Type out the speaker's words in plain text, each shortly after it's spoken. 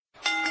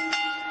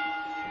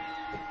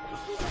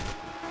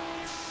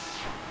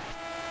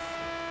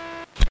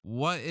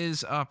What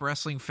is up,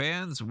 wrestling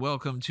fans?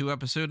 Welcome to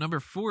episode number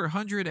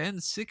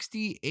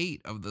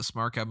 468 of the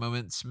Smart Guy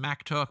Moment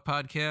Smack Talk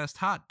podcast,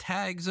 Hot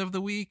Tags of the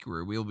Week,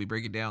 where we'll be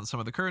breaking down some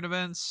of the current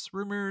events,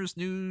 rumors,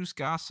 news,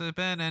 gossip,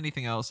 and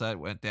anything else that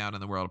went down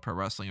in the world of pro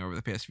wrestling over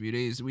the past few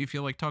days that we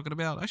feel like talking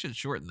about. I should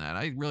shorten that.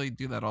 I really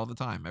do that all the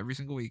time, every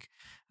single week.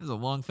 This is a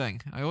long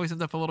thing. I always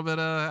end up a little bit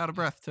out of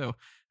breath, too.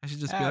 I should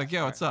just be like,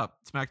 yo, what's up?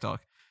 Smack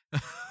Talk.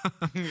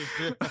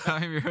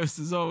 I'm your host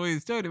as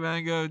always, Tony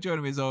Mango.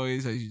 Joining me as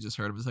always, as you just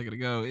heard him a second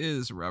ago,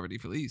 is Robert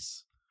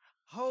DeFelice.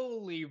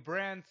 Holy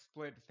brand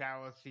split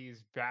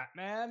fallacies,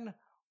 Batman.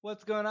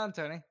 What's going on,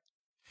 Tony?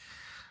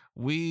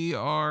 We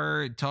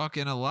are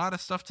talking a lot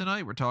of stuff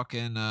tonight. We're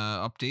talking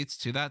updates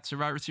to that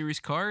Survivor Series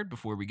card.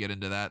 Before we get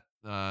into that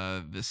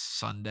this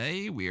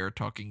Sunday, we are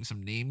talking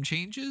some name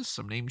changes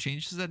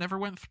that never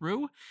went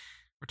through.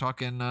 We're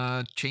talking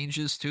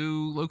changes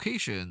to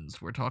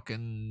locations. We're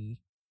talking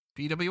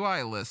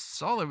PWI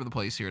lists all over the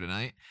place here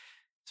tonight.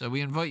 So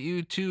we invite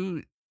you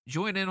to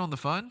join in on the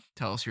fun.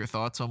 Tell us your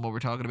thoughts on what we're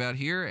talking about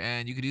here.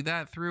 And you can do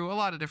that through a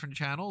lot of different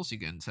channels. You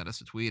can send us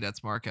a tweet at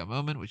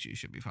SmartGuyMoment, which you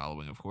should be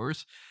following, of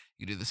course.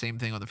 You can do the same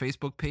thing on the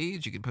Facebook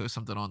page. You can post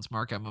something on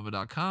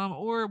SmartGuyMoment.com.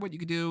 Or what you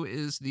can do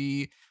is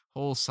the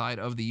whole side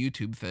of the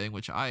YouTube thing,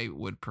 which I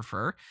would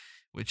prefer,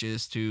 which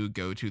is to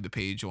go to the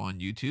page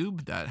on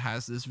YouTube that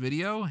has this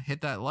video,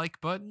 hit that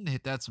like button,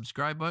 hit that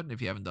subscribe button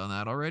if you haven't done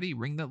that already,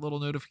 ring that little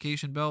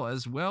notification bell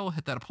as well,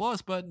 hit that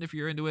applause button if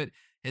you're into it,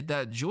 hit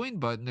that join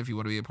button if you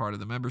want to be a part of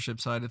the membership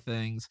side of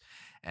things,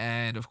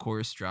 and of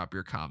course, drop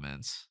your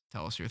comments.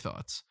 Tell us your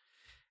thoughts.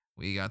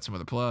 We got some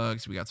other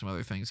plugs, we got some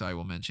other things I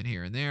will mention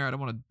here and there. I don't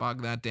want to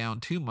bog that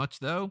down too much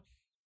though,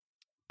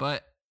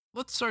 but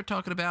let's start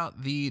talking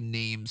about the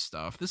name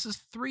stuff. This is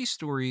 3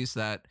 stories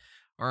that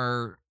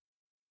are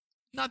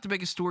not the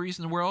biggest stories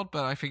in the world,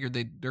 but I figured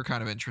they're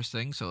kind of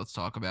interesting, so let's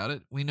talk about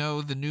it. We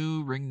know the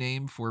new ring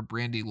name for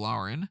Brandi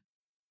Lauren,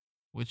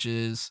 which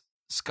is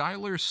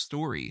Skylar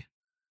Story.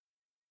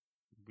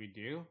 We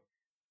do?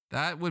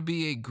 That would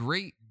be a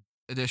great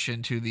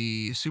addition to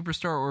the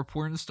Superstar or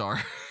Porn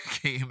Star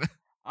game.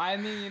 I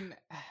mean,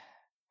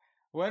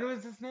 when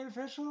was this made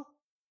official?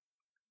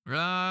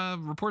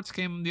 Reports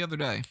came the other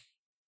day,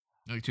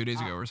 like 2 days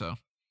ago or so.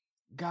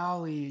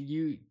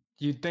 Golly,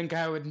 you'd think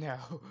I would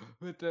know,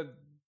 but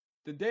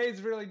the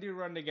days really do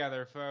run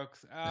together,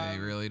 folks. They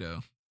really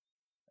do.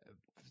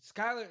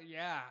 Skylar,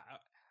 yeah.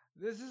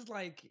 This is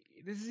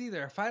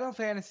either a Final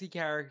Fantasy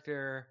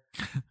character,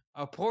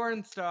 a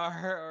porn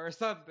star, or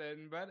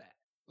something. But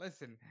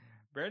listen,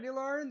 Brandi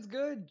Lauren's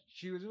good.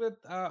 She was with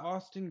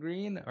Austin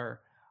Green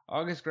or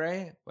August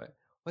Gray.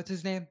 What's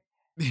his name?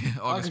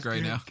 August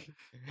Gray now.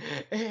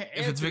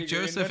 If it's Vic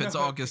Joseph, it's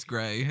August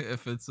Gray.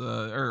 If it's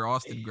or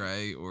Austin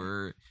Gray,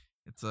 or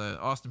it's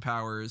Austin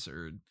Powers,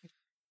 or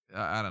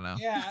I don't know.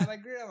 Yeah,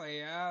 like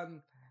really.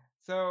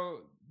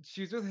 So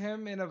she's with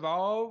him in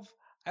Evolve.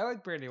 I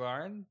like Brandi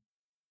Lauren.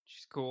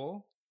 She's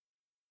cool.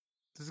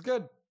 This is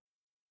good.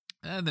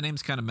 The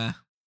name's kind of meh.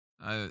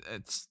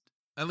 It's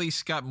at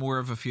least got more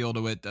of a feel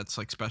to it that's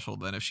like special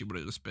than if she would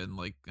have just been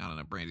like, I don't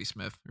know, Brandy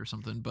Smith or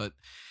something. But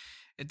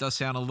it does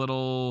sound a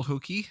little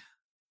hokey,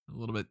 a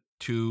little bit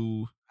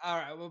too. All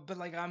right, well, but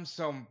like I'm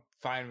so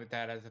fine with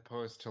that as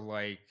opposed to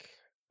like,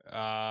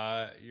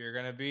 you're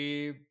gonna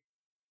be,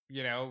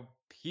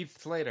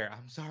 Heath Slater.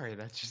 I'm sorry,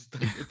 that's just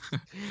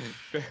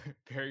it's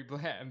very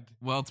bland.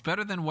 Well, it's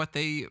better than what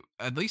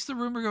at least the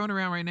rumor going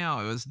around right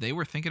now was they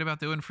were thinking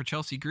about doing for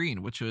Chelsea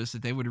Green, which was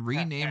that they would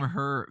rename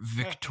her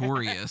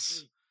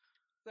Victorious.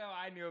 So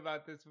I knew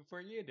about this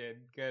before you did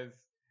because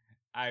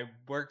I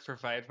worked for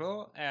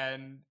Fightful,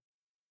 and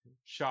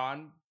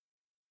Sean,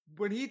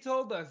 when he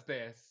told us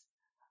this,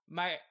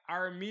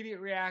 our immediate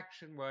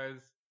reaction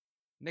was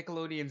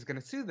Nickelodeon's going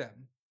to sue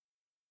them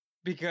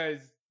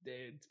because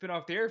it's been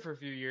off the air for a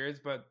few years,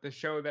 but the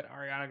show that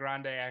Ariana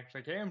Grande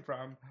actually came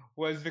from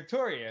was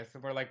Victorious.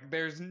 And we're like,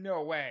 there's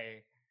no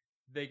way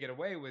they get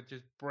away with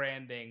just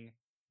branding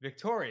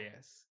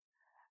Victorious.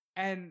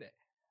 And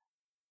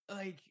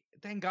like,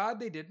 thank God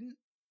they didn't.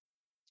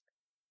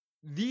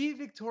 The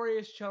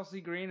Victorious Chelsea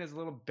Green is a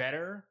little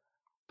better,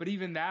 but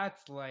even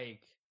that's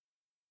like,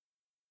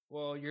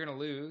 well, you're going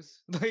to lose.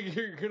 Like,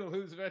 you're going to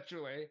lose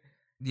eventually.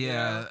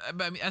 Yeah. I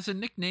mean, as a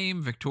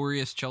nickname,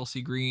 Victorious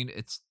Chelsea Green,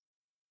 it's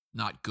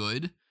not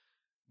good,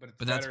 but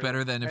that's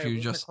better than if you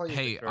just,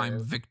 hey,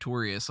 I'm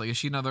Victorious. Like, is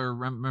she another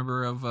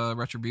member of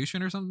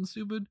Retribution or something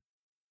stupid?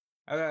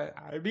 I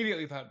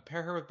immediately thought,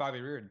 pair her with Bobby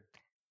Roode.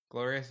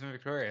 Glorious and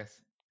Victorious.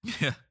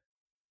 Yeah.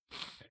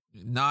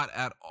 Not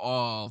at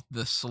all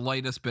the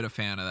slightest bit of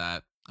fan of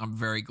that. I'm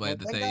very glad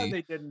that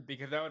they didn't,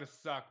 because that would have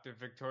sucked if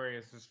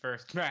Victorious's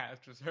first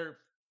match was her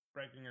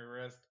breaking her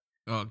wrist.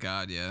 Oh,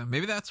 God, yeah.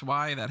 Maybe that's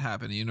why that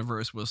happened. The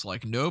universe was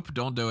like, nope,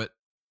 don't do it.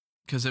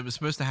 Because it was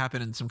supposed to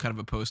happen in some kind of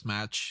a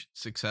post-match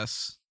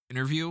success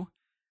interview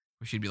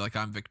where she'd be like,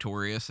 I'm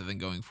Victorious. And then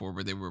going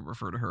forward, they would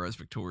refer to her as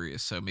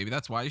Victorious. So maybe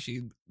that's why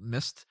she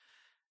missed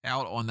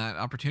out on that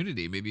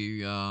opportunity.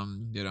 Maybe,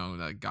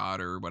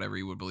 God or whatever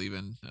you would believe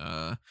in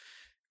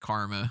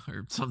karma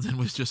or something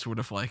was just sort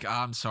of like,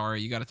 I'm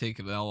sorry, you got to take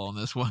an L on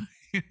this one.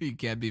 You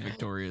can't be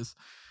victorious.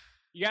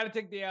 You got to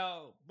take the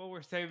L, but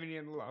we're saving you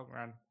in the long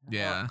run.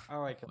 Yeah. I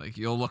like it. Like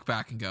you'll look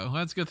back and go, well,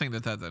 that's a good thing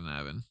that didn't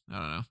happen. I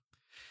don't know.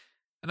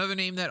 Another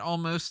name that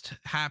almost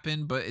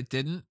happened, but it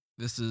didn't.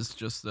 This is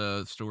just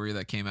a story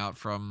that came out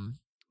from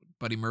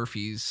Buddy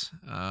Murphy's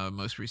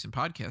most recent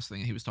podcast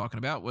thing he was talking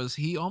about was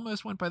he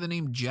almost went by the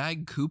name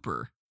Jag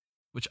Cooper,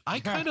 which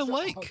I kind of That's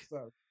like.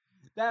 awesome.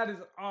 That is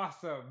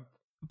awesome.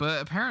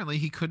 But apparently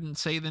he couldn't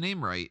say the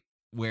name right,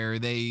 where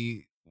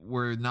they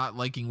were not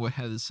liking what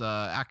his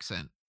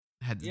accent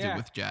had to do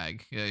with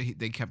Jag.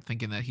 They kept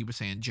thinking that he was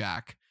saying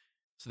Jack,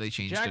 so they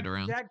changed it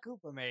around. Jag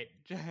Cooper, mate.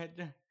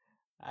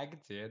 I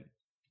can see it.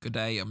 Good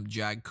day, I'm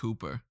Jag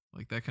Cooper,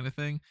 like that kind of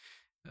thing.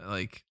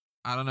 Like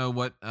I don't know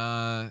what.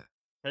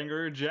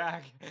 Kangaroo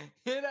Jack.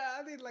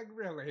 I mean, like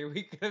really,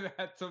 we could have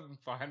had some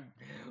fun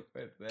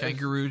with this.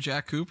 Kangaroo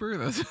Jack Cooper.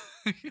 That's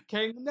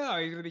No,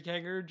 he's gonna be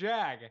Kangaroo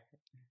Jack.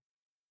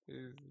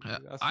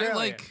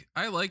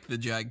 I like the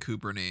Jag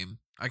Cooper name.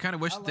 I kind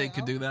of wish they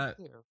could do that.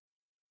 It's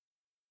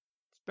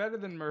better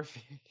than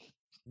Murphy.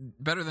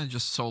 Better than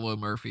just solo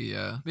Murphy.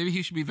 Yeah, maybe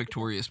he should be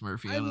Victorious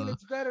Murphy. I mean,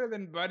 it's better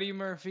than Buddy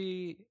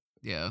Murphy.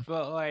 Yeah,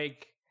 but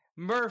like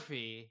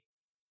Murphy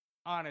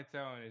on its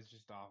own is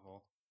just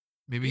awful.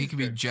 Maybe he could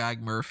be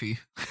Jag Murphy.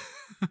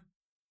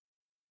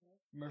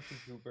 Murphy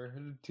Cooper,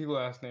 2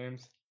 last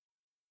names.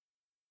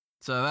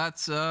 So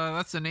that's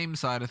the name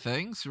side of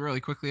things. Really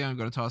quickly, I'm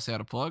going to toss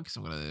out a plug because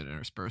I'm going to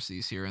intersperse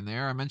these here and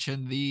there. I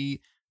mentioned the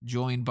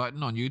join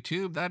button on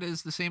YouTube. That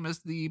is the same as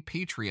the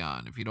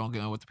Patreon. If you don't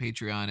know what the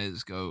Patreon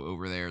is, go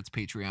over there. It's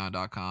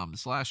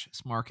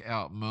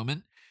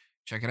patreon.com/smarkoutmoment.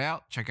 Check it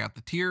out. Check out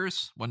the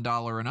tiers.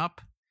 $1 and up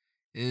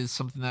is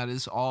something that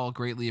is all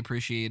greatly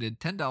appreciated.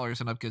 $10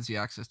 and up gives you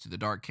access to the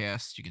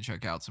Darkcast. You can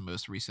check out some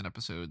most recent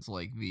episodes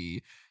like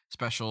the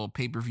special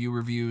pay-per-view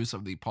reviews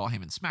of the Paul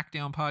Heyman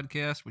SmackDown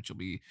podcast, which you'll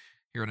be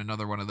hearing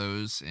another one of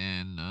those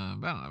in, I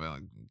don't know,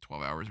 about like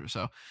 12 hours or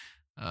so.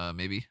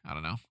 Maybe. I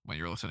don't know when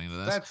you're listening to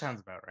this. That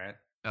sounds about right.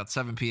 About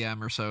 7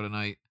 p.m. or so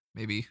tonight.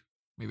 Maybe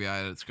I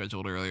had it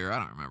scheduled earlier. I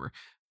don't remember.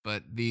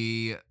 But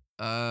the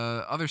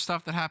other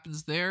stuff that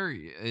happens there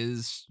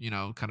is,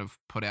 kind of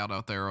put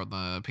out there on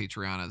the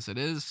Patreon as it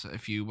is.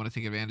 If you want to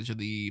take advantage of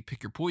the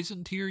Pick Your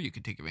Poison tier, you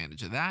can take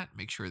advantage of that.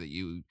 Make sure that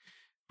you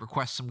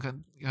request some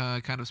kind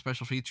of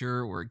special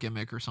feature or a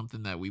gimmick or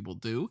something that we will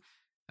do.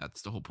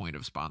 That's the whole point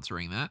of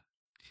sponsoring that.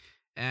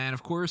 And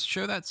of course,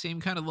 show that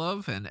same kind of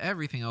love and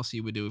everything else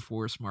you would do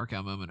for Mark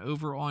Out Moment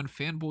over on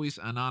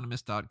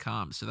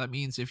fanboysanonymous.com. So that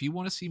means if you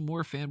want to see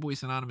more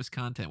Fanboys Anonymous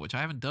content, which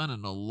I haven't done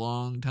in a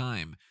long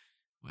time,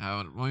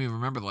 I don't even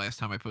remember the last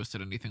time I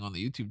posted anything on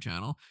the YouTube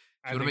channel.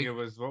 I think it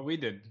was what we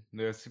did,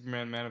 the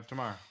Superman Man of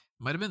Tomorrow.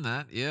 Might have been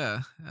that,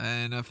 yeah.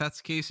 And if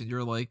that's the case and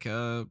you're like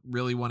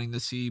really wanting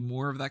to see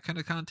more of that kind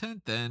of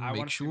content, then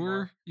make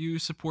sure you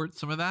support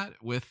some of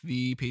that with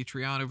the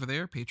Patreon over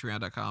there,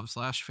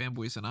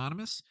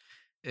 patreon.com/fanboysanonymous.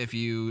 If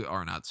you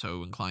are not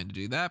so inclined to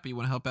do that, but you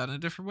want to help out in a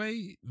different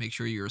way, make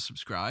sure you're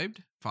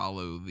subscribed,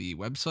 follow the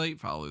website,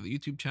 follow the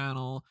YouTube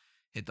channel,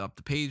 hit up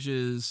the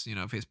pages,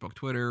 Facebook,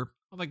 Twitter,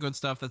 all that good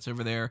stuff that's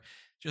over there.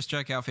 Just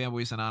check out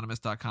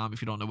fanboysanonymous.com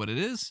if you don't know what it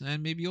is,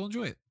 and maybe you'll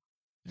enjoy it.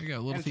 There you go,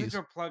 a little tease. Since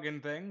we're plugging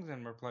things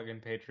and we're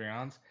plugging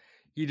Patreons,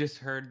 you just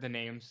heard the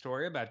name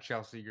story about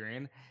Chelsea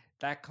Green.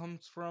 That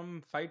comes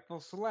from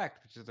Fightful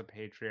Select, which is a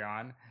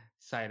Patreon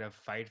site of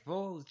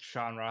Fightful.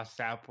 Sean Ross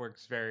Sapp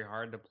works very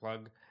hard to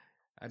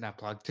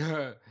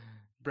to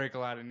break a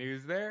lot of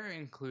news there,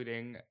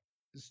 including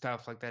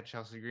stuff like that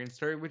Chelsea Green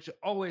story, which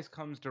always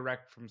comes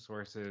direct from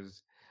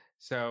sources.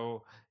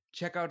 So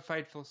check out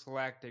Fightful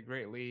Select. It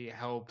greatly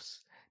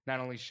helps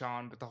not only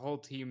Sean, but the whole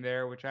team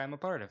there, which I'm a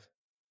part of.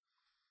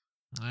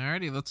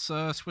 Alrighty, let's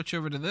switch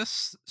over to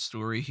this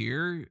story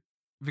here.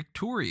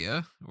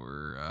 Victoria,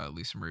 or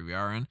Lisa Marie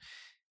Varon,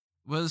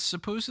 was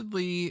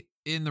supposedly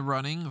in the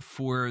running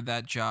for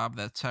that job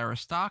that Sarah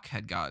Stock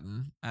had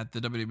gotten at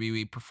the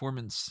WWE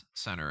Performance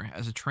Center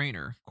as a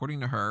trainer.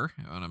 According to her,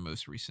 on a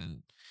most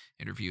recent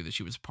interview that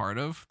she was part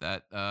of,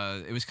 that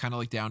it was kind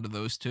of like down to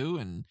those two,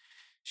 and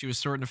she was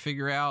starting to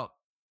figure out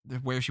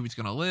where she was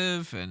going to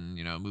live and,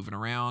 moving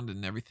around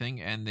and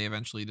everything, and they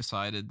eventually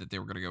decided that they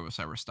were going to go with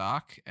Sarah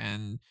Stock,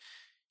 and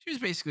she was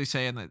basically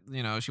saying that,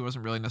 she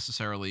wasn't really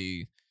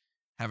necessarily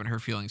having her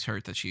feelings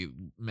hurt that she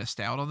missed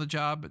out on the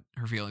job, but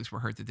her feelings were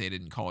hurt that they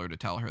didn't call her to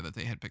tell her that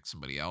they had picked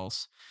somebody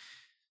else.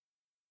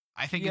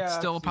 I think it's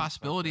still a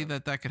possibility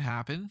that could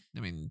happen. I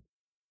mean,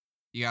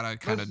 you got to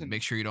kind of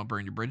make sure you don't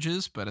burn your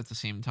bridges, but at the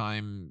same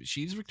time,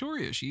 she's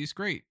Victoria. She's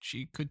great.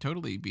 She could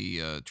totally be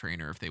a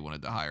trainer if they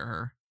wanted to hire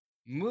her.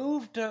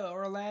 Move to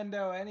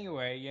Orlando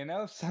anyway,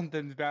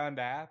 something's bound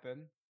to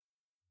happen.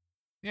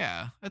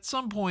 Yeah, at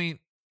some point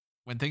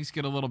when things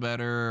get a little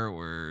better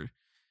or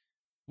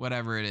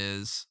whatever it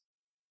is,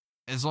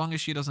 as long as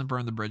she doesn't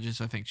burn the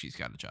bridges, I think she's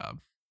got a job.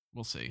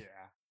 We'll see.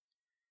 Yeah.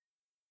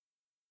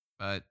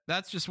 But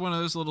that's just one of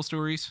those little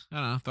stories. I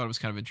don't know. Thought it was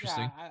kind of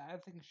interesting. Yeah, I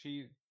think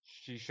she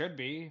should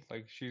be.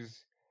 Like,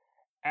 she's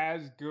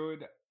as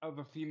good of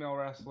a female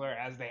wrestler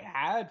as they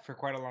had for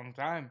quite a long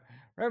time.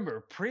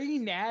 Remember,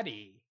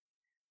 pre-Natty,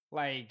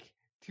 like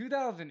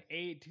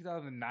 2008,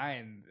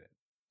 2009,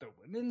 the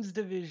women's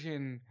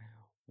division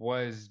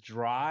was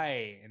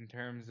dry in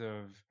terms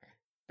of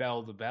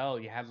bell to bell.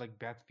 You had like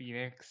Beth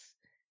Phoenix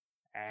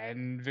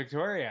and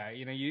Victoria.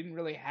 You know, you didn't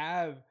really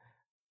have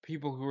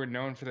people who were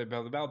known for their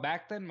bell to bell.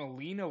 Back then,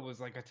 Melina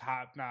was like a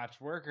top notch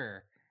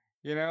worker.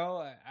 You know,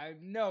 I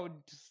know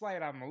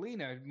slight on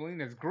Melina.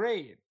 Melina's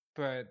great,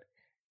 but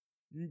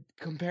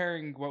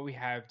comparing what we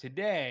have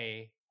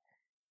today,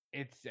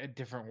 it's a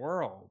different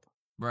world.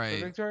 So Right.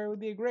 Victoria would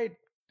be a great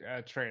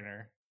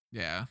trainer.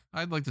 Yeah.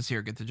 I'd like to see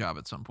her get the job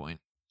at some point.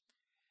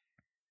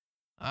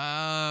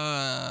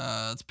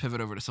 Let's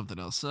pivot over to something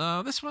else.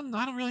 This one,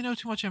 I don't really know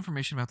too much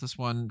information about this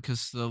one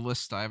because the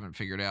list I haven't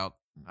figured out.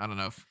 I don't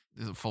know if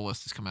the full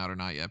list has come out or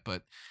not yet,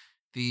 but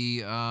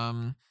the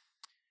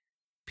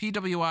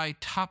PWI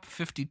top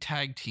 50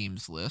 tag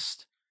teams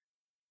list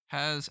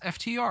has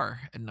FTR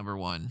at number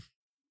 1.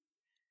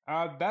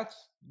 That's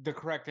the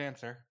correct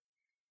answer.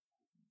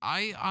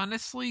 I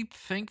honestly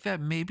think that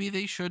maybe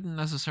they shouldn't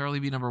necessarily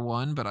be number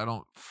 1, but I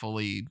don't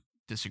fully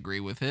disagree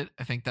with it.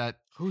 I think that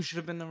Who should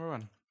have been number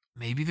 1?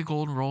 maybe the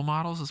Golden Role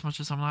Models, as much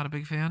as I'm not a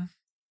big fan.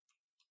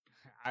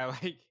 I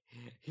like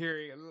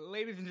hearing,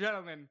 ladies and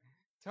gentlemen,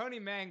 Tony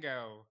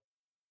Mango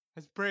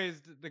has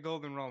praised the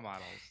Golden Role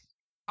Models.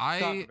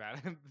 Talk about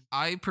it.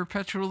 I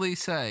perpetually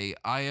say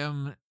I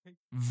am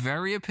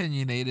very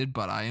opinionated,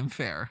 but I am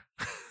fair.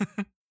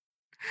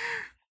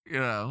 You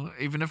know,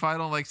 even if I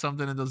don't like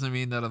something, it doesn't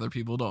mean that other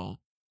people don't,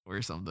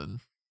 or something.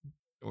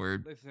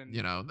 Or, Listen,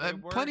 you know, the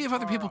plenty of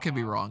words other people are can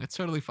be off. wrong. It's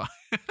totally fine.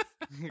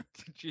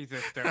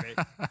 Jesus, Tony.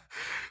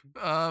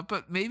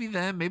 But maybe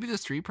the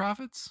Street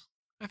Profits,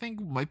 I think,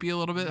 might be a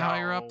little bit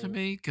higher up to No.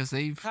 me because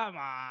they've. Come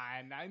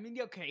on. I mean,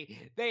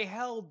 okay, they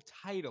held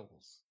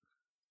titles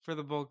for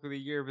the bulk of the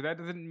year, but that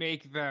doesn't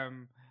make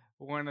them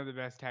one of the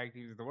best tag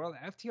teams in the world.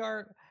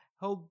 FTR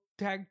held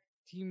tag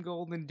team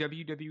gold in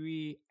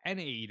WWE and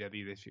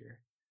AEW this year.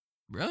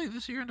 Really?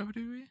 This year in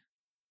WWE?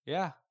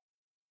 Yeah.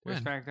 They're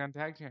When? SmackDown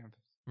tag champs.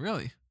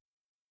 Really?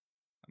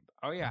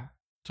 Oh, yeah.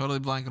 Totally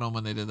blanking on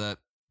when they did that.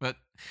 But,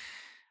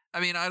 I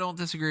mean, I don't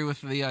disagree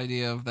with the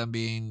idea of them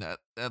being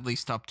at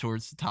least up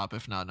towards the top,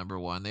 if not number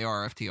 1. They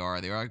are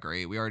FTR. They are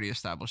great. We already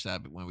established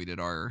that when we did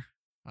our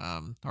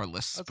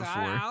lists Okay,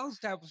 before. I'll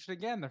establish it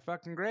again. They're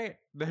fucking great.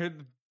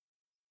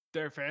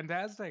 They're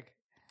fantastic.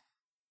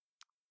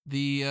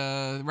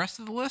 The rest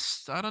of the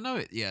list, I don't know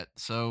it yet.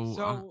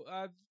 So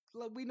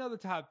We know the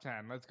top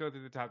 10. Let's go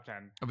through the top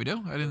 10. oh, we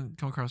do? I didn't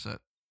come across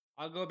that.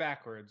 I'll go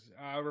backwards.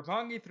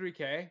 Roppongi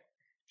 3K,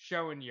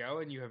 Show and Yo,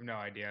 and you have no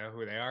idea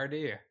who they are, do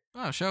you?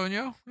 Oh, Show and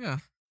Yo? Yeah.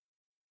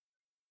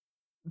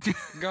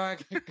 Go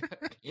ahead.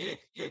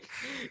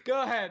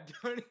 Go ahead,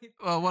 Tony.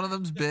 Well, one of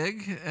them's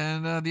Big,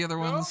 and the other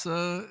No? one's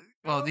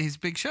No? he's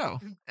Big Show,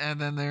 and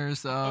then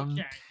there's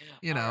Okay.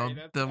 you All know, right,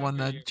 that's the enough one of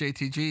that you.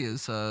 JTG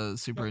is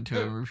super into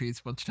and repeats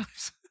a bunch of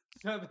times.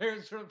 So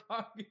there's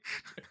Roppongi.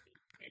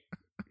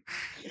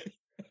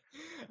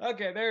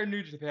 Okay, they're a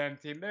New Japan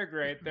team. They're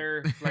great.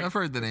 They're like I've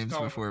heard the names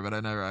stalwarts. before, but I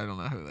don't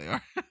know who they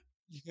are.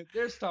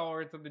 They're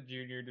stalwarts of the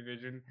junior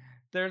division.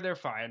 They're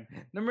fine.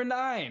 Number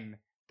 9,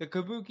 the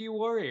Kabuki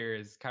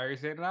Warriors, Kairi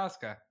Sane and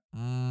Asuka.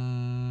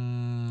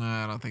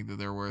 I don't think that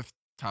they're worth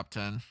top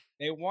 10.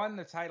 They won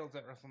the titles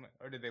at WrestleMania,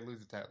 or did they lose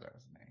the titles at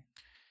WrestleMania?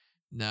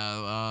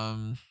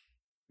 No,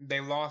 They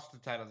lost the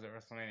titles at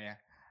WrestleMania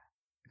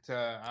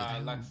to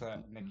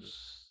Alexa and Nikki.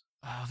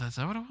 Oh, that's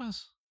that what it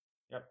was?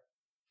 Yep.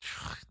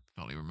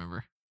 Don't even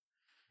remember.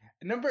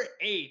 Number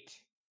 8,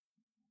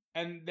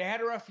 and they had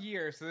a rough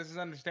year, so this is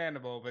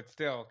understandable, but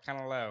still kind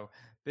of low.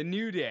 The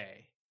New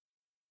Day.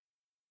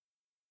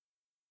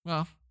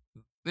 Well,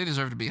 they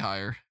deserve to be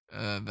higher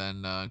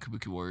than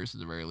Kabuki Warriors at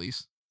the very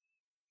least.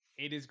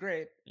 It is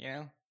great, you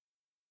know.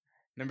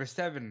 Number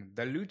 7,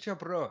 the Lucha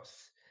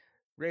Bros,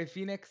 Rey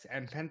Fenix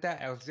and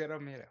Penta El Zero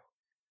Miedo.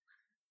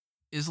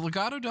 Is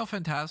Legado del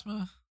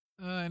Fantasma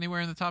anywhere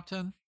in the top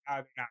 10?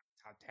 Not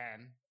top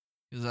 10.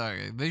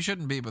 They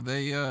shouldn't be, but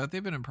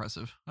they've been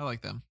impressive. I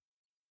like them.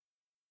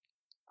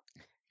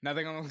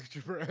 Nothing on the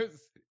Lucha Bros.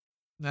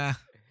 Nah.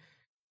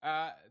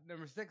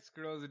 Number 6,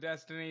 Girls of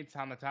Destiny,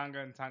 Tama Tonga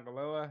and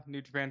Tangaloa,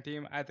 New Japan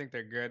team. I think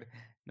they're good.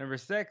 Number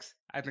 6,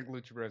 I think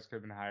Lucha Bros could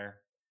have been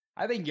higher.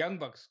 I think Young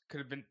Bucks could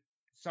have been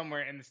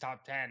somewhere in this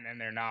top 10, and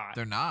they're not.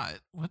 They're not.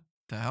 What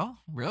the hell?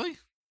 Really?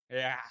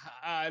 Yeah.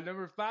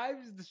 Number 5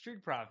 is the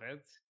Street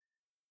Profits.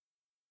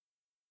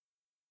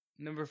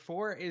 Number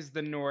 4 is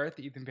the North,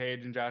 Ethan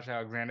Page and Josh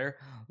Alexander,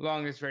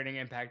 longest reigning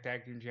Impact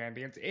Tag Team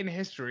Champions in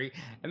history,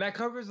 and that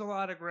covers a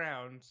lot of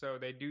ground, so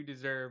they do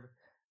deserve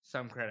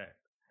some credit.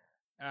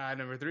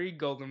 Number 3,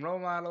 Golden Role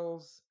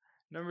Models.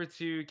 Number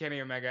 2,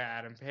 Kenny Omega,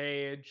 Adam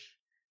Page.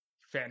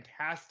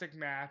 Fantastic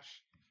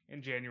match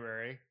in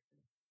January.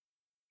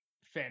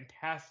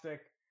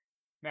 Fantastic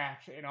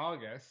match in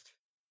August.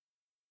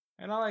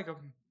 And I like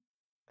them.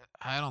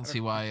 I don't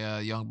see why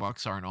Young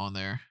Bucks aren't on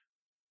there.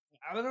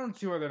 I don't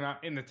see why they're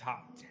not in the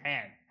top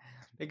 10.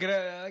 They could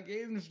like,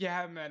 even if you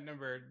have them at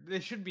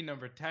they should be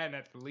number 10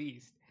 at the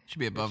least. Should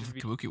be above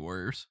Kabuki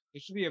Warriors.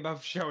 It should be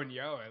above Sho and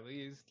Yo at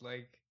least.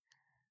 Like,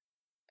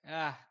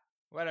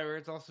 whatever.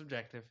 It's all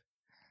subjective.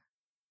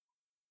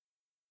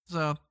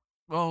 So,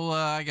 well,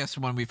 I guess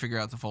when we figure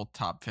out the full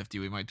top 50,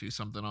 we might do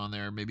something on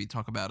there. Maybe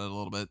talk about it a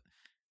little bit.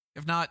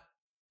 If not,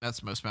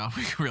 that's the most amount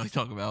we can really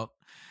talk about.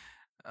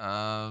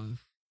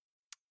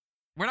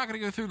 We're not going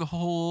to go through the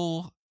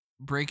whole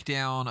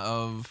breakdown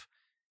of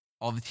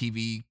all the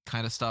TV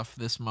kind of stuff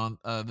this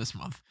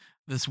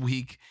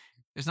week.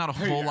 There's not a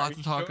whole lot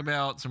to talk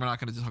about, so we're not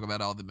going to talk about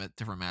all the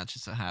different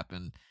matches that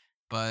happen.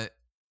 But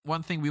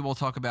one thing we will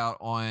talk about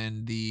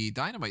on the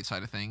Dynamite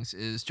side of things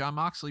is Jon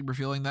Moxley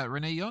revealing that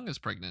Renee Young is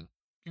pregnant.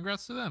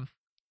 Congrats to them.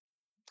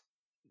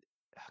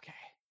 Okay.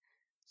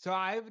 So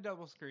I have a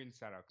double screen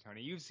setup,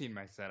 Tony. You've seen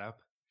my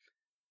setup.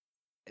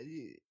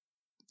 He's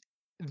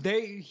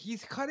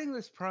cutting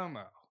this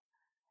promo,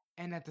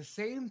 and at the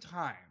same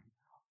time,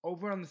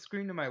 over on the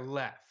screen to my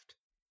left,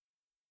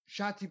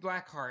 Shotzi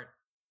Blackheart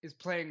is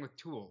playing with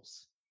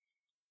tools.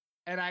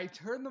 And I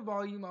turn the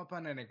volume up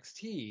on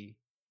NXT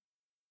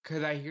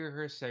because I hear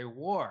her say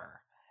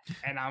war.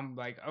 And I'm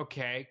like,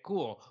 okay,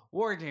 cool.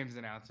 War Games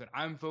announcement.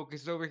 I'm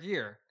focused over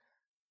here.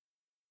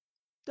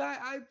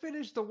 I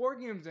finished the War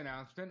Games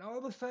announcement. All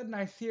of a sudden,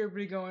 I see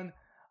everybody going,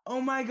 oh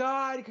my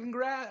God,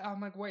 congrats.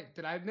 I'm like, wait,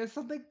 did I miss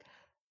something?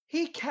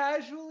 He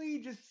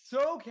just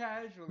so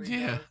casually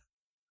goes,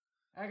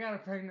 I got a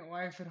pregnant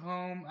wife at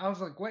home. I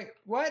was like, wait,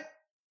 what?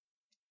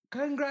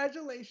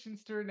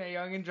 Congratulations to Renee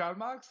Young and Jon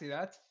Moxley.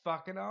 That's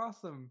fucking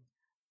awesome.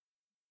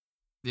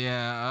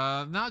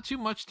 Yeah, not too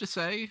much to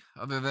say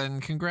other than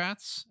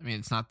congrats. I mean,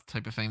 it's not the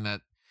type of thing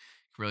that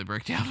can really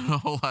break down in a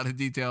whole lot of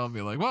detail and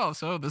be like, well,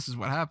 so this is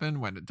what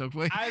happened when it took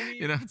place. I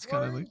mean, it's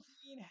kind of like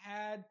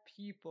had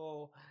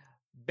people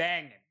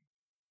banging.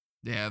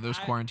 Yeah, those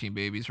quarantine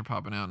babies are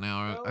popping out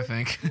now, I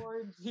think.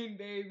 Quarantine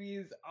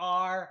babies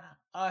are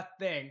a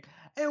thing.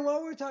 And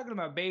while we're talking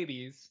about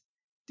babies,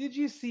 did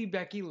you see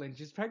Becky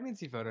Lynch's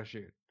pregnancy photo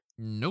shoot?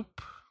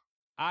 Nope.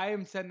 I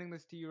am sending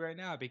this to you right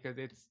now because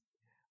it's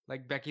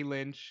like Becky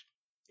Lynch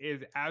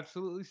is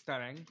absolutely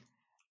stunning.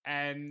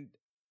 And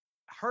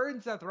her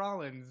and Seth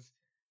Rollins,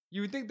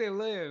 you would think they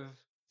live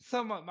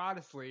somewhat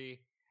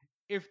modestly.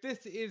 If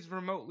this is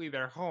remotely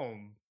their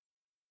home,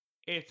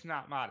 it's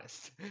not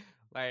modest.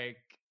 Like,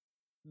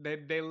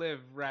 they live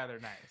rather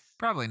nice.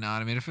 Probably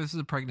not. I mean, if this is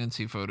a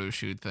pregnancy photo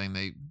shoot thing,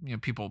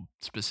 people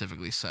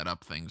specifically set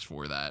up things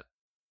for that.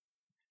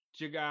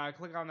 You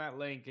click on that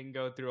link and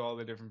go through all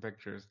the different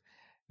pictures.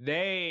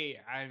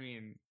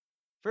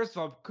 First of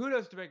all,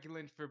 kudos to Becky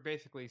Lynch for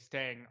basically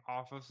staying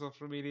off of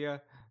social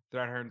media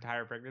throughout her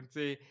entire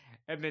pregnancy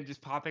and then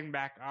just popping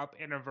back up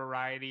in a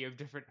variety of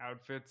different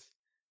outfits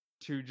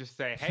to just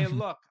say, hey,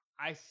 look,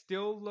 I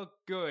still look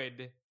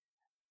good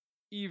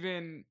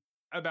even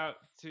about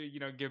to,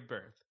 give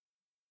birth.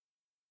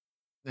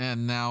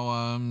 And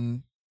now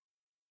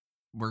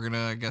we're going to,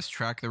 I guess,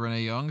 track the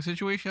Renee Young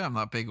situation. I'm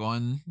not big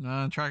on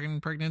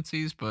tracking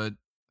pregnancies, but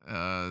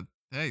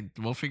hey,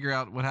 we'll figure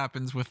out what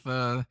happens with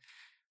the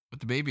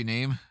baby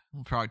name.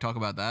 We'll probably talk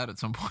about that at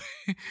some point,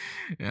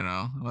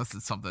 unless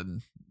it's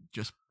something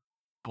just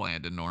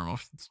bland and normal.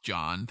 If it's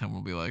John, then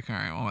we'll be like, all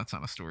right, well, that's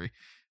not a story.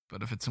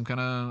 But if it's some kind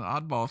of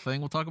oddball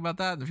thing, we'll talk about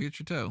that in the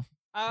future too.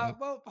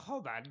 Well,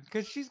 hold on,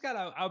 because she's got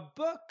a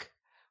book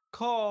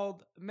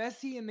called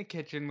Messy in the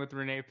Kitchen with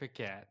Renee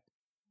Paquette,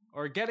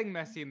 or Getting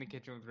Messy in the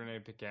Kitchen with Renee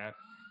Paquette.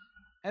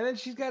 And then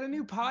she's got a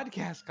new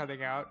podcast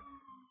coming out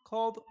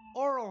called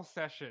Oral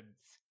Sessions.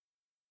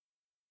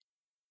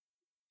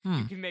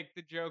 You can make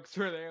the jokes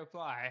where they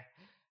apply.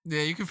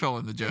 Yeah, you can fill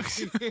in the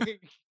jokes. I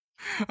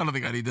don't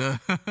think I need to.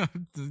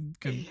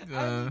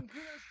 Kudos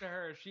to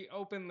her. She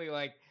openly,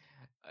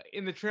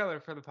 in the trailer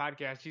for the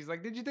podcast, she's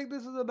like, did you think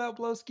this was about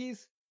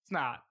blowskis? It's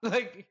not.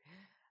 Like,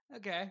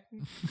 okay.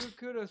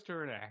 Kudos to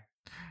Renee.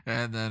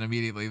 And then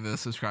immediately the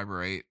subscriber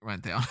rate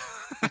went down.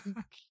 I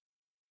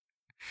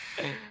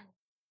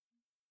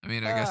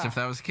mean, I guess if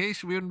that was the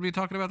case, we wouldn't be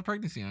talking about the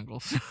pregnancy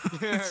angles.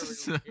 We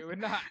would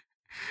not.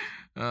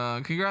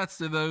 Congrats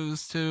to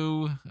those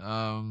two.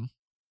 Are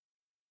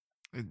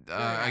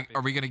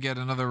we going to get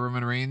another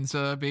Roman Reigns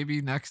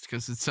baby next?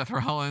 Because it's Seth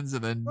Rollins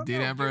and then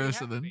Dean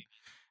Ambrose and then...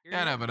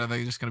 Yeah, no, but are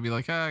they just going to be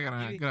like, I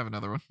gotta have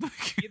another one? You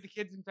get the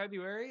kids in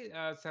February.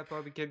 Seth will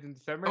have the kids in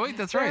December. Oh, wait,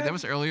 that's right. That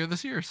was earlier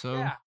this year, so...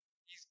 Yeah.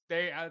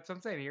 That's what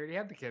I'm saying. He already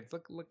had the kids.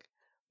 Look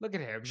at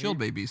him. Shield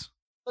babies.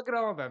 Look at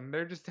all of them.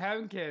 They're just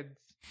having kids.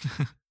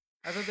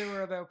 I thought they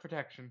were without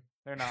protection.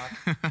 They're not.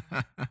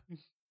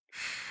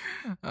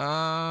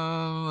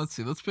 Let's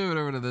see. Let's pivot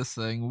over to this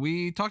thing.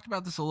 We talked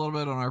about this a little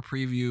bit on our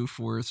preview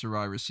for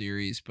Survivor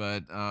Series,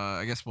 but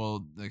I guess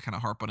we'll kind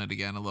of harp on it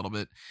again a little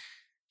bit.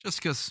 Just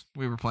because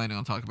we were planning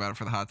on talking about it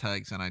for the hot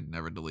tags and I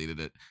never deleted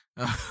it.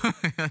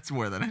 That's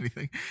more than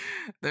anything.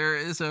 There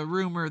is a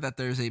rumor that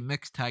there's a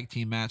mixed tag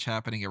team match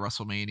happening at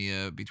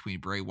WrestleMania between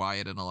Bray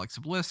Wyatt and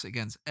Alexa Bliss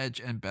against Edge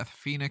and Beth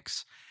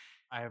Phoenix.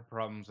 I have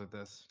problems with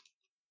this.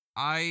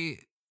 I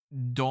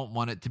don't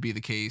want it to be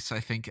the case. I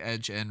think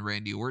Edge and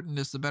Randy Orton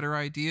is the better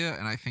idea.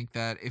 And I think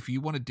that if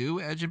you want to do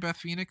Edge and Beth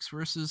Phoenix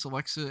versus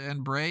Alexa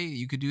and Bray,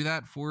 you could do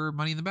that for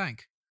Money in the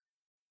Bank.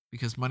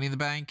 Because Money in the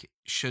Bank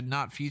should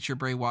not feature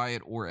Bray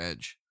Wyatt or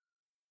Edge.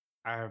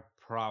 I have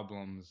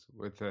problems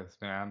with this,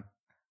 man.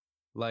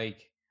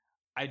 Like,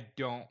 I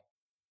don't.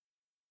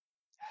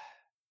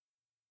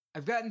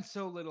 I've gotten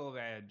so little of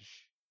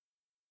Edge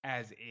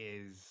as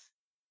is.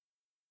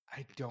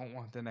 I don't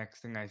want the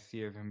next thing I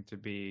see of him to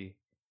be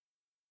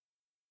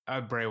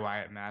a Bray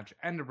Wyatt match,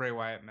 and a Bray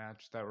Wyatt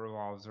match that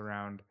revolves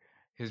around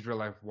his real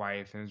life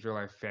wife and his real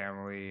life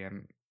family.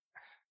 And,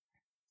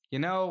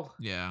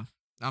 Yeah.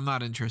 I'm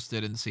not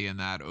interested in seeing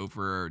that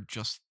over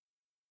just,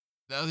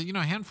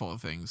 a handful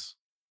of things.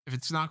 If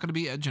it's not going to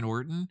be Edge and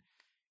Orton,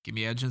 give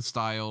me Edge and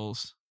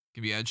Styles,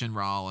 give me Edge and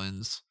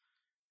Rollins,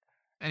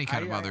 any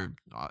kind of other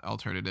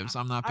alternatives.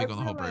 I'm not big on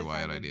the whole Bray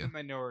Wyatt I'm idea. in the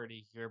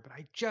minority here, but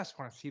I just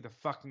want to see the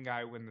fucking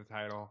guy win the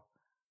title.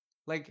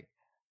 Like,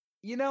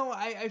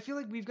 I feel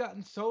like we've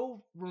gotten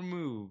so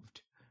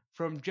removed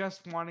from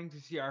just wanting to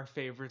see our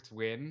favorites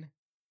win.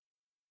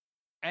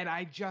 And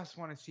I just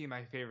want to see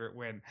my favorite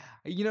win.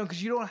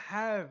 Because you don't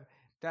have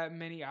that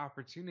many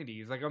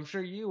opportunities. Like, I'm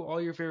sure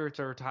all your favorites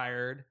are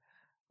retired.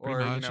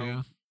 Pretty much,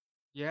 yeah.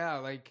 Yeah,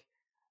 like,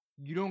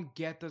 you don't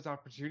get those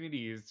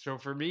opportunities. So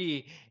for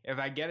me, if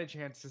I get a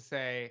chance to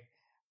say,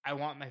 I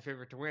want my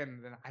favorite to win,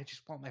 then I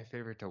just want my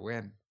favorite to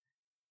win.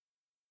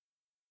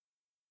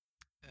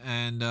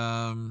 And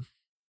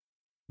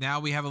now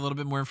we have a little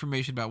bit more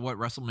information about what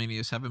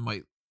WrestleMania 7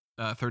 might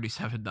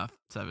 37, not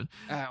 7.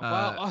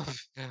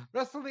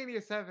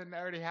 WrestleMania 7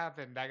 already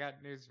happened. I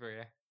got news for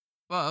you.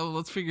 Well,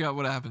 let's figure out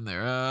what happened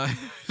there.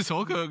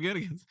 Hulk Hogan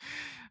against.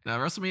 Now,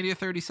 WrestleMania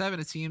 37,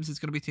 it seems it's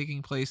going to be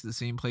taking place at the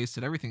same place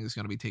that everything is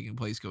going to be taking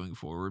place going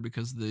forward,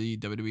 because the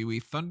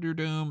WWE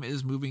Thunderdome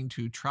is moving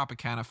to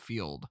Tropicana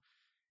Field.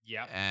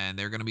 Yep. And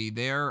they're going to be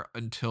there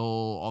until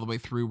all the way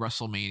through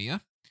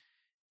WrestleMania.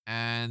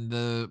 And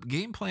the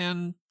game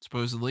plan,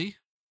 supposedly,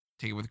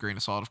 take it with a grain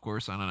of salt, of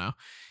course, I don't know,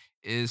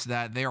 is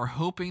that they are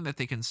hoping that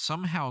they can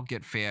somehow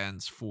get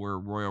fans for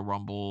Royal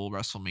Rumble,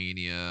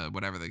 WrestleMania,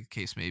 whatever the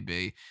case may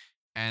be,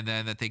 and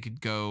then that they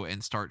could go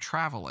and start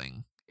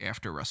traveling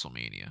after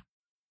WrestleMania.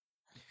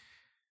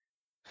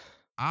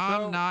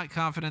 I'm not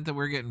confident that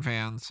we're getting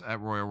fans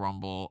at Royal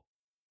Rumble.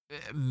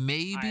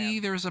 Maybe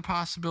there's a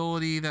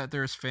possibility that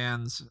there's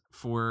fans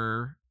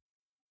for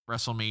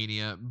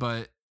WrestleMania,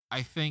 but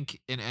I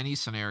think in any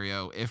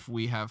scenario, if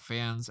we have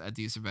fans at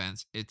these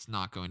events, it's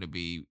not going to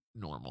be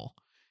normal.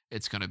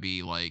 It's going to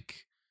be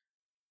like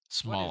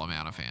small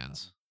amount of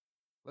fans.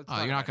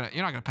 You're not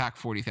gonna pack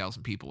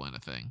 40,000 people in a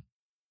thing.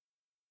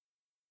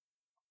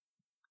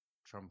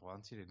 Trump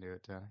wants you to do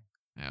it, Tony.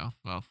 Yeah,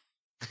 well,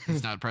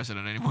 he's not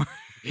president anymore.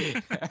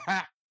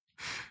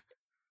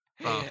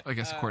 Well, I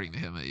guess according to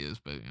him, he is,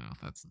 but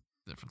that's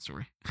a different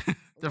story,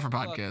 different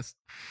podcast.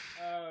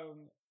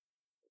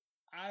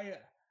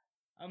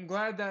 I'm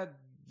glad that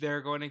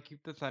they're going to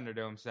keep the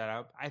Thunderdome set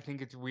up. I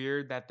think it's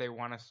weird that they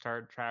want to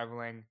start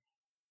traveling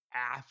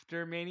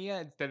after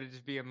Mania instead of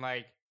just being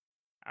like,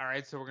 all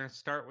right, so we're going to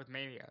start with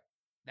Mania.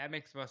 That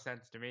makes most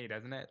sense to me,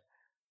 doesn't it?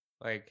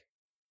 Like,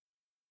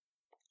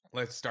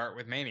 let's start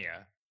with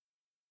Mania.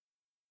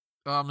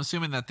 I'm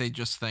assuming that they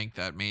just think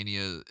that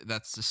Mania,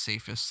 that's the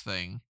safest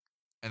thing,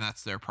 and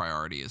that's their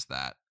priority, is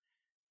that.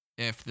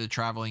 If the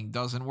traveling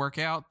doesn't work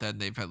out, then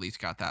they've at least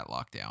got that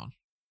locked down.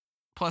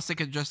 Plus, they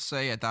could just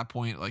say at that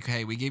point, like,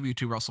 hey, we gave you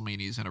 2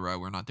 WrestleManias in a row.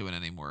 We're not doing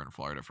any more in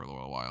Florida for a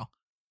little while.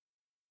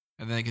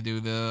 And then they could do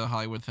the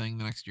Hollywood thing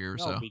the next year or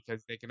so.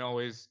 Because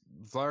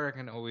Florida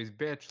can always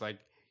bitch, like,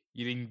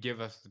 you didn't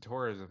give us the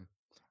tourism.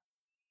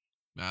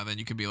 Then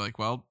you could be like,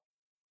 well,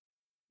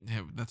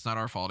 that's not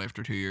our fault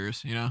after 2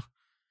 years,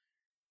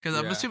 Because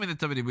I'm assuming that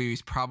WWE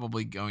is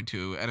probably going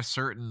to, at a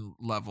certain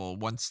level,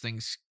 once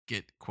things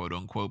get quote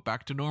unquote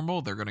back to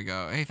normal, they're going to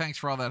go, hey, thanks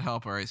for all that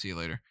help. All right, see you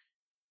later.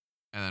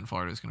 And then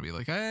Florida's going to be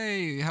like,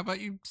 hey, how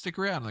about you stick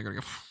around? And they're going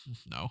to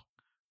go,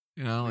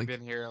 no. We've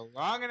been here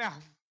long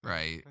enough.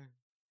 Right.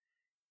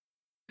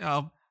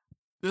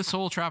 This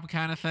whole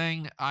Tropicana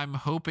thing, I'm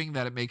hoping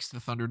that it makes the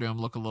Thunderdome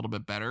look a little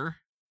bit better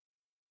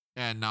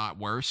and not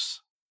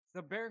worse.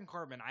 So Baron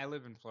Corbin, I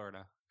live in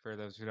Florida, for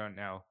those who don't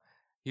know.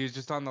 He was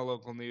just on the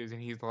local news,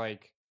 and he's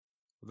like,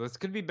 this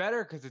could be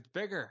better because it's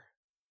bigger.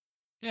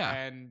 Yeah.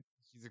 And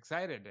he's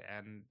excited,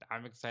 and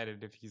I'm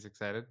excited if he's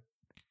excited.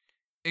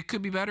 It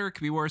could be better, it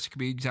could be worse, it could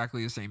be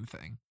exactly the same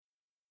thing.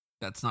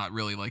 That's not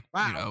really like,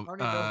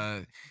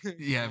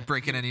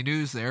 breaking any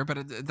news there,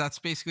 but that's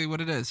basically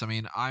what it is. I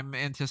mean, I'm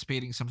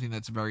anticipating something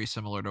that's very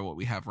similar to what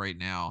we have right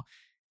now.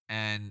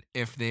 And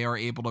if they are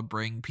able to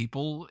bring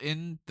people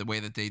in the way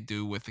that they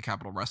do with the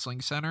Capitol Wrestling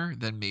Center,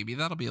 then maybe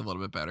that'll be a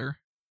little bit better.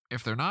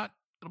 If they're not,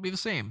 it'll be the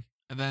same.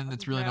 And then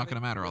it's really not going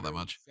to matter all that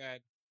much.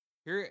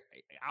 Here,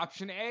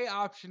 option A,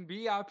 option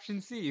B,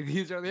 option C.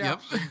 These are the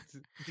options.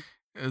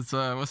 It's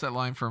what's that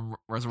line from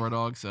Reservoir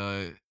Dogs?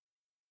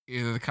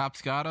 Either the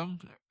cops got him,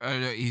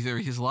 either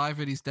he's alive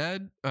and he's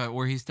dead,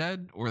 or he's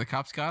dead, or the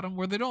cops got him,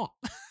 or they don't.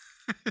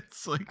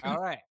 It's like, all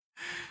right.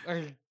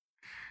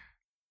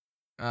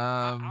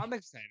 Um, I'm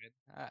excited.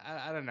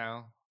 I don't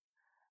know.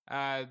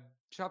 Uh,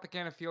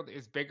 Tropicana Field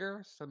is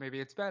bigger, so maybe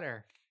it's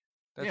better.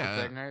 That's a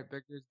yeah, thing, right?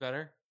 Bigger is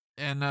better.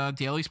 and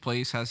Daly's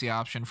Place has the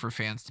option for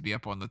fans to be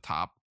up on the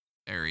top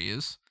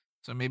areas.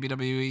 So maybe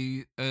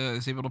WWE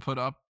is able to put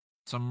up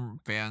some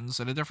fans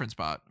at a different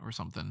spot or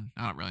something.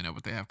 I don't really know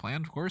what they have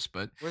planned, of course,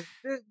 but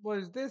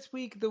Was this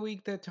week the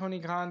week that Tony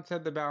Khan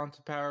said the balance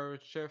of power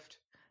would shift?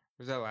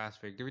 Or was that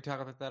last week? Did we talk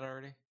about that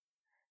already?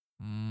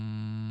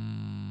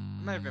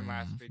 It might have been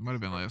last week. might 'Cause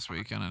have been Tony last Khan.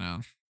 week. I don't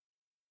know.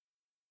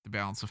 The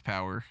balance of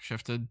power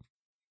shifted.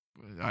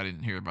 I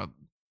didn't hear about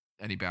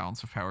any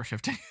balance of power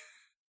shifting.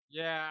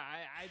 Yeah,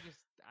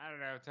 I don't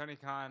know. Tony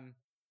Khan,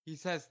 he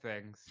says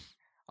things.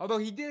 Although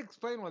he did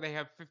explain why they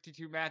have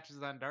 52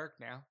 matches on Dark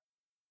now.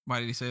 Why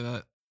did he say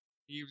that?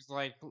 He was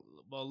like,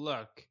 well,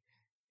 look,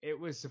 it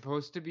was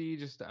supposed to be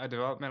just a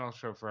developmental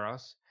show for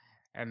us.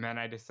 And then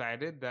I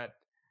decided that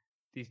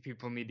these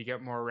people need to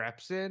get more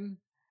reps in.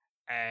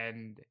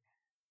 And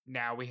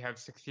now we have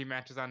 16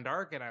 matches on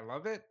Dark, and I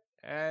love it.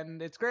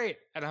 And it's great.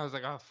 And I was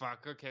like, oh,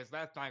 fuck. Okay, so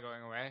that's not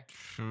going away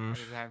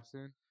anytime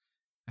soon.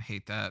 I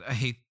hate that. I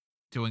hate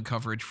doing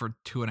coverage for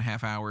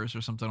 2.5 hours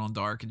or something on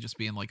Dark and just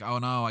being like, oh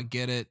no, I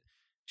get it.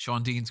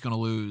 Sean Dean's gonna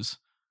lose.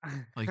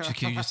 Like,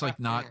 can you just like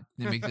not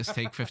make this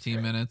take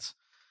 15 minutes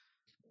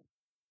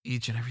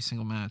each and every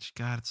single match?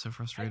 God, it's so I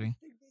frustrating.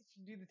 just think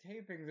they should do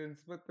the tapings and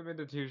split them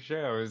into 2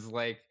 shows.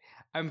 Like,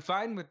 I'm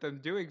fine with them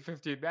doing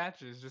 15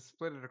 matches, just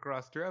split it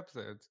across 2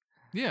 episodes.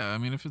 Yeah, I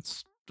mean,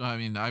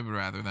 I would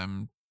rather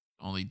them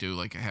only do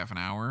like a half an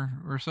hour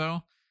or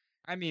so.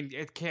 I mean,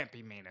 it can't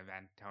be main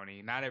event,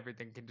 Tony. Not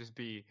everything can just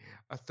be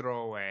a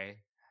throwaway.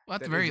 Well,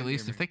 at the That very isn't your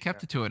least, if main they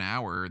kept show. it to an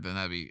hour, then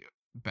that'd be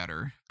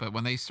better. But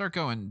when they start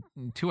going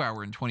 2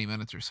 hour and 20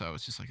 minutes or so,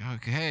 it's just like,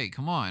 okay,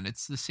 come on.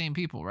 It's the same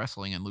people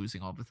wrestling and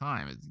losing all the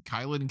time.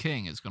 Kylan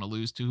King is going to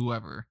lose to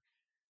whoever.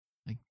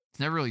 Like, it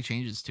never really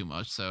changes too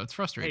much. So it's Hey,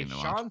 frustrating to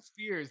watch. Sean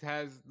Spears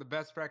has the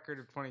best record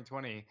of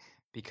 2020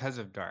 because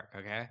of Dark,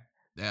 okay?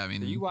 Yeah, I So you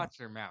mean, watch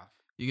your mouth.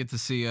 you get to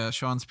see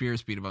Sean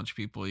Spears beat a bunch of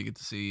people. You get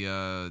to see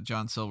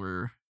John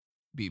Silver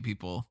beat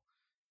people.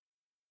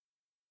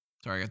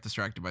 Sorry, I got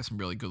distracted by some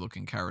really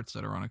good-looking carrots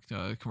that are on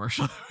a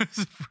commercial in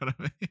front of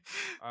me.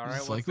 All It's right, just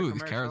what's like, the ooh,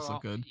 these carrots commercial?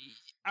 look good.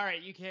 All right,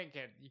 you can't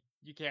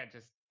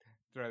just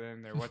throw that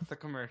in there. What's the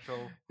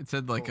commercial? It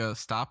said like Cool. a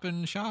stop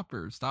and shop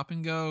or stop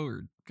and go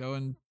or go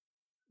and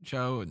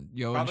show and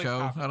yo Probably and show.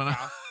 Stop I and don't know.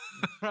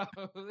 Shop.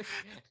 Probably.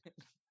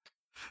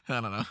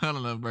 I don't know. I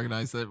don't know.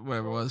 Recognize that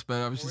whatever it was, but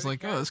I was What just were the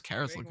like, oh, those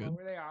carrots carrots look doing? good.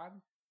 What were they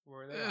on? What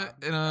were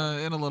they In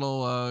on? a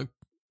little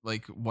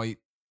like white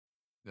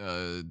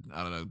I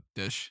don't know,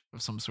 dish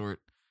of some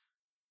sort.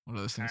 What are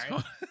those things All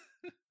right. called?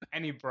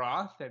 Any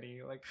broth?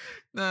 Any like?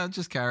 Nah,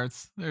 just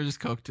carrots. They were just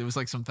cooked. It was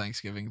like some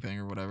Thanksgiving thing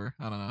or whatever.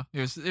 I don't know.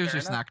 It was Fair your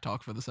enough. snack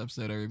talk for this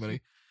episode,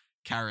 everybody.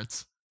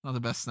 Carrots. Not the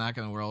best snack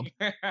in the world.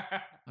 I'm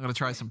gonna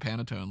try some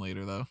Panettone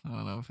later though. I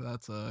don't know if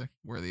that's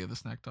worthy of the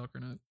snack talk or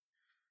not.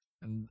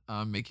 And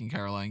I'm making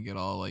Caroline get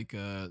all like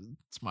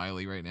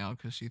smiley right now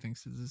because she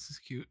thinks this is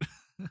cute.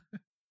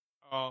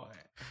 Oh,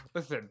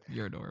 listen.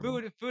 You're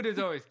adorable. Food is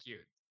always cute,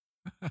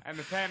 and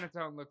the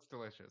Panettone looks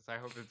delicious. I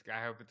hope it's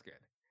good.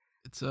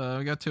 It's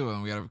we got 2 of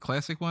them. We got a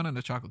classic one and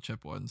a chocolate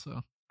chip one.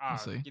 So we'll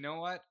see. You know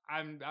what?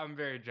 I'm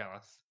very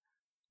jealous.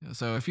 Yeah,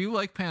 so if you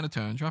like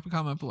Panettone, drop a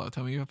comment below.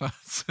 Tell me your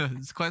thoughts.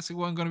 Is the classic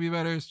one going to be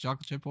better? Is the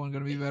chocolate chip one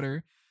going to be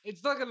better?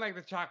 It's looking like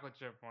the chocolate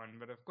chip one,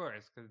 but of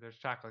course, because there's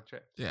chocolate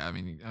chips. Yeah, I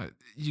mean,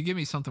 you give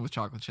me something with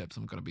chocolate chips,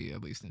 I'm going to be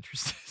at least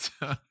interested.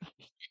 So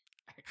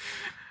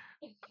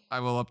I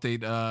will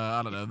update.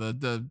 I don't know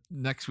the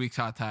next week's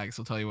hot tags.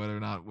 Will tell you whether or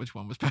not which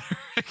one was better.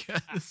 I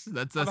guess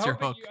that's I'm your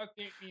hoping hook. you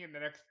update me in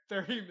the next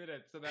 30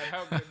 minutes about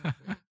how good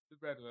the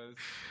bread was.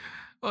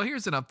 Well,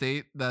 here's an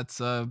update that's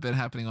been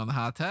happening on the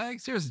hot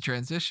tags. Here's a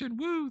transition.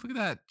 Woo! Look at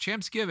that,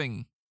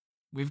 Champsgiving.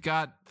 We've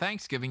got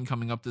Thanksgiving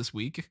coming up this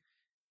week.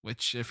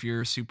 Which, if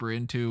you're super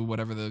into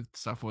whatever the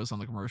stuff was on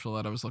the commercial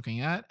that I was looking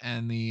at,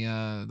 and the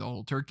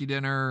whole turkey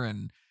dinner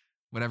and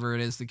whatever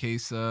it is the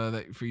case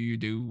that for you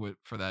do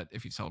for that,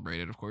 if you celebrate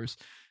it, of course,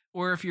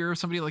 or if you're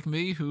somebody like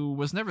me who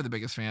was never the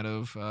biggest fan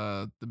of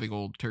the big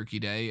old turkey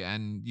day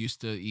and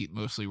used to eat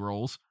mostly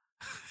rolls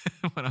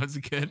when I was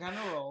a kid. What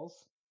kind of rolls?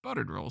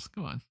 Buttered rolls.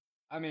 Come on.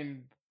 I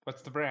mean,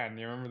 what's the brand?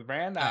 You remember the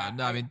brand?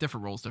 No, I mean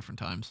different rolls, different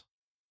times.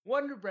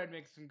 Wonder Bread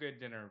makes some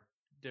good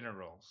dinner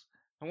rolls.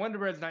 And Wonder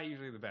Bread's not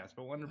usually the best,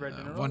 but Wonder Bread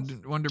dinner rolls.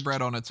 Wonder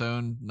Bread on its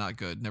own, not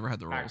good. Never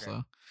had the Not rolls good.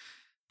 though.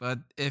 But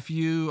if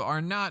you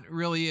are not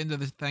really into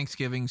the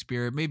Thanksgiving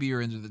spirit, maybe you're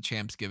into the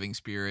Champsgiving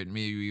spirit,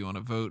 maybe you want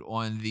to vote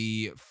on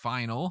the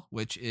final,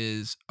 which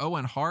is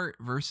Owen Hart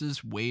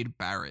versus Wade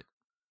Barrett.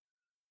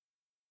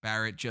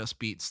 Barrett just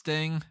beat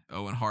Sting.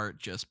 Owen Hart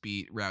just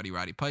beat Rowdy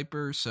Roddy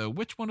Piper. So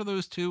which one of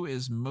those two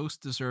is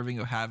most deserving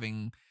of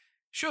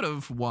should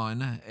have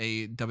won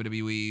a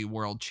WWE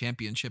World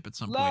Championship at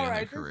some point in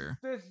their career?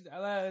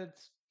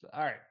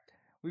 All right.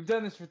 We've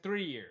done this for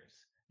 3 years.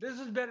 This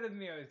is better than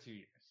the other 2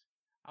 years.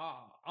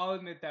 I'll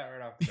admit that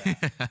right off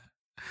the bat.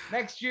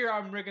 Next year,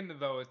 I'm rigging the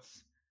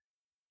votes.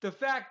 The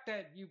fact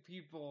that you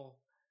people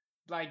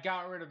like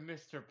got rid of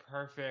Mr.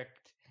 Perfect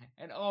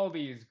and all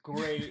these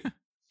great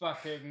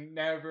fucking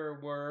never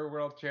were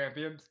world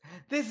champions.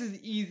 This is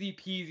easy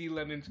peasy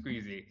lemon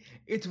squeezy.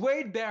 It's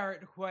Wade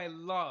Barrett, who I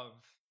love,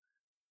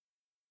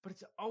 but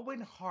it's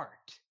Owen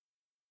Hart.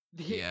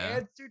 The Yeah.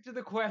 answer to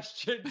the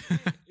question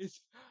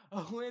is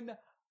Owen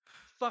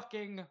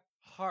fucking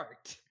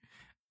Hart.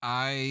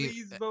 I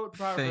Please vote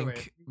properly.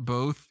 think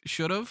both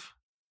should have.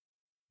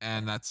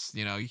 And that's,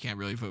 you can't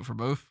really vote for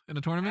both in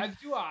a tournament. As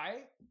do I.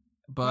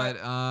 But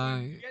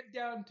when you get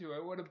down to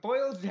it, what it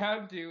boils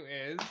down to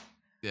is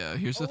yeah,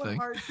 here's the Owen thing.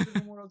 Hart should have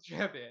been world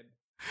champion.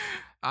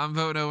 I'm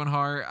voting Owen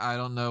Hart. I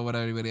don't know what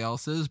anybody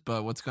else is,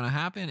 but what's going to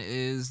happen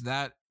is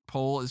that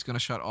poll is going to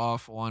shut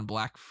off on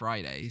Black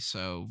Friday.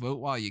 So vote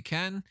while you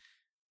can.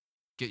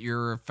 Get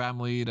your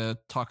family to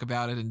talk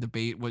about it and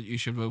debate what you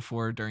should vote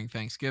for during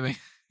Thanksgiving.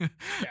 Yeah,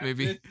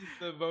 Maybe. this is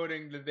the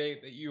voting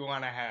debate that you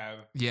want to have.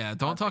 Yeah,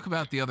 don't talk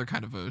about the other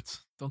kind of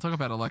votes. Don't talk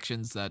about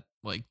elections that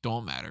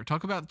don't matter.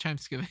 Talk about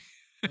Thanksgiving.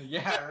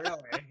 Yeah,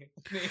 really.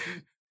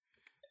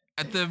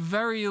 At the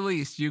very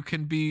least, you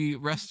can be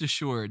rest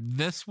assured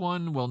this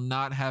one will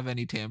not have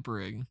any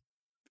tampering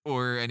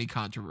or any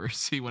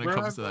controversy when it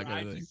comes to that kind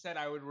of thing. I just said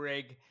I would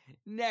rig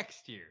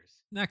next year's.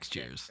 Next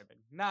year's.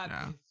 Not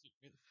this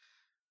year's.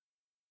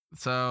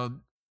 So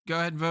go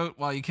ahead and vote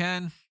while you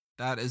can.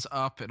 That is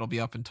up. It'll be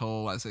up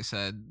until, as I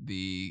said,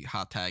 the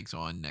hot tags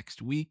on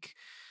next week.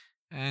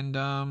 And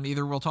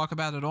either we'll talk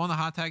about it on the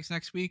hot tags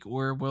next week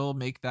or we'll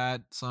make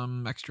that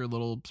some extra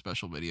little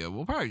special video.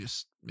 We'll probably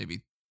just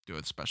maybe do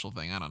a special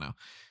thing. I don't know.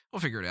 We'll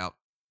figure it out.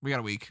 We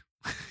got a week.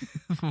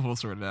 We'll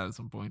sort it out at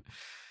some point.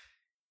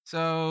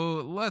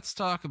 So let's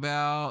talk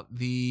about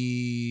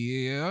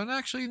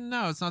actually,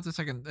 no, it's not the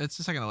second. It's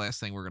the second to last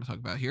thing we're going to talk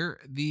about here.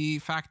 The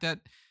fact that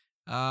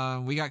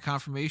we got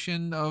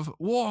confirmation of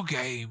War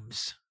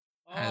Games,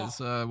 as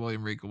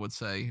William Regal would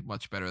say,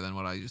 much better than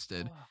what I just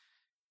did.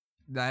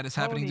 That is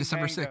happening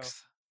December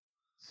 6th.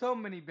 So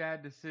many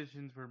bad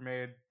decisions were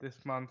made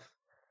this month.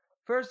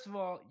 First of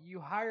all, you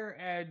hire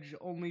Edge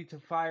only to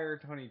fire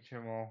Tony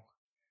Chimmel.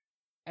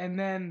 And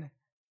then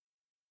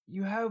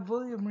you have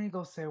William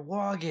Regal say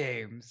War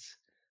Games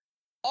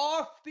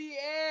off the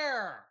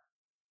air.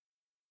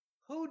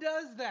 Who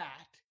does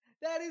that?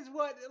 That is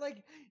what,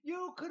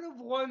 you could have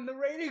won the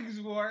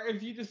ratings war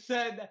if you just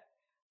said,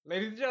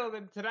 ladies and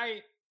gentlemen,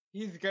 tonight,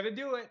 he's going to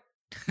do it.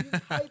 You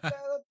hyped that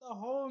up the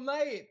whole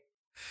night.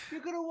 You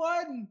could have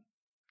won.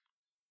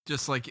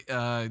 Just like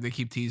they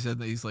keep teasing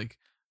that he's like,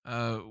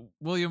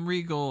 William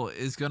Regal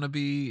is going to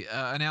be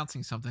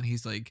announcing something.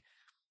 He's like,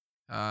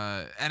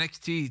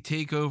 NXT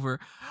TakeOver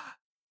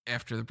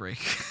after the break.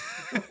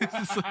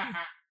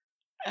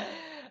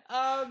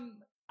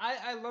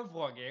 I love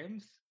War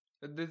Games.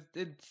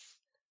 It's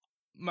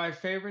my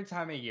favorite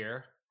time of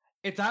year.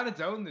 It's on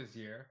its own this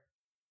year.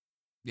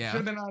 Yeah. Should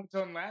have been on its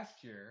own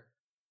last year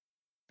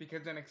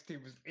because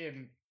NXT was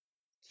in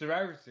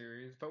Survivor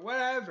Series, but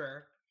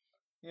whatever,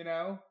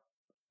 I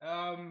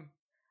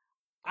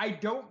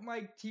don't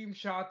like Team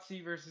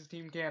Shotzi versus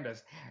Team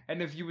Candace,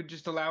 and if you would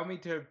just allow me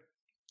to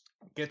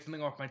get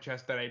something off my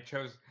chest that I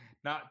chose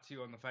not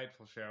to on the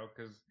Fightful show,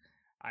 because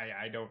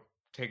I don't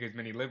take as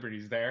many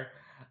liberties there.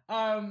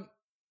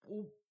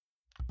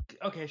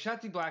 Okay,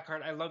 Shotzi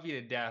Blackheart, I love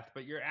you to death,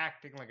 but you're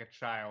acting like a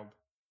child.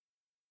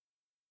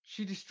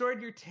 She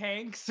destroyed your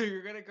tank, so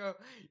you're gonna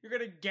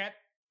get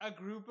a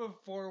group of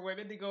 4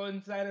 women to go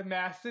inside a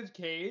massive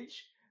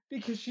cage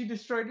because she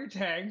destroyed your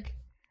tank?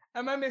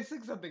 Am I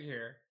missing something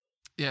here?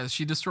 Yeah,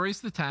 she destroys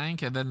the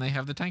tank, and then they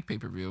have the tank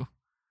pay-per-view.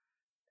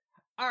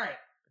 All right.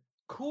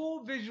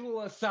 Cool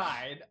visual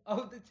aside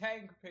of the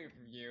tank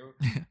pay-per-view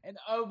and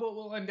of what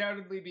will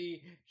undoubtedly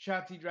be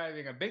Shotzi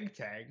driving a big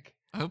tank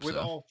with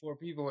all 4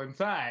 people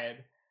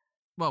inside.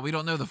 Well, we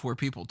don't know the 4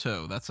 people,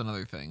 too. That's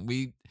another thing.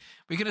 We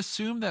can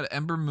assume that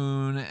Ember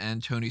Moon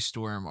and Toni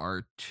Storm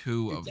are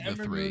 2 of the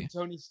Ember 3. Moon,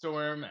 Toni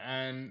Storm,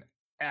 and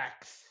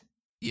X.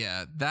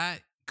 Yeah, that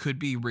could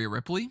be Rhea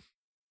Ripley.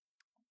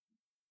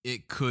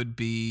 It could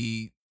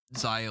be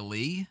Xia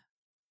Li.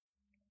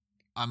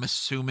 I'm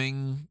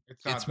assuming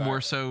it's more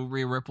so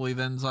Rhea Ripley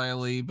than Xia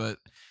Li, but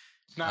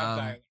it's not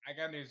Xia Li. I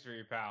got news for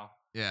you, pal.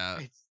 Yeah,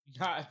 it's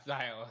not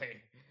Xia Li.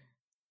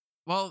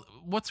 Well,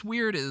 what's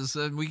weird is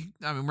we're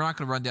not going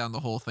to run down the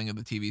whole thing of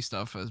the TV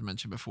stuff as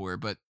mentioned before,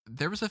 but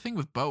there was a thing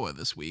with Boa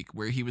this week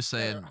where he was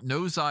saying,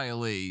 "No, Xia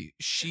Li,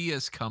 she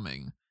is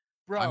coming.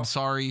 Bro, I'm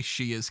sorry,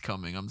 she is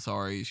coming. I'm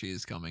sorry, she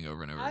is coming,"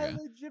 over and over again.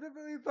 I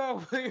legitimately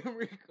thought William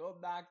Regal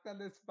knocked on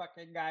this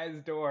fucking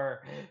guy's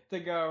door to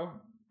go,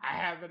 "I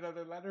have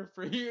another letter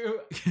for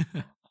you."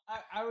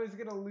 I was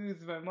gonna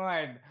lose my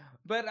mind,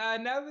 but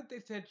now that they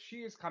said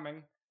she is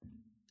coming,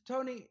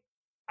 Tony,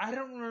 I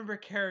don't remember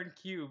Karen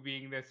Q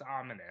being this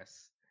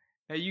ominous.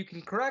 Now you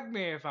can correct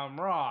me if I'm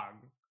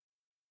wrong,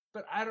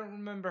 but I don't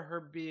remember her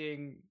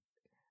being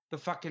the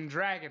fucking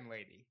dragon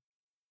lady.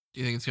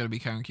 Do you think it's gonna be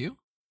Karen Q?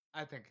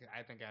 I think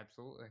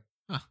absolutely.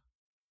 Huh.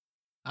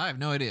 I have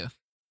no idea.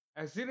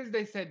 As soon as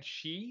they said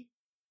she,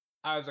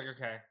 I was like,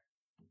 okay,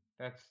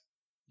 that's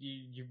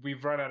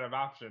we've run out of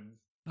options.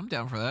 I'm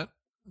down for that.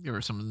 Give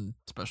her something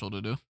special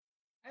to do.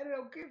 I don't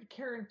know, give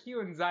Karen Q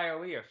and Xia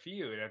Li a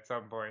feud at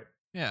some point.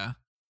 Yeah,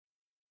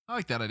 I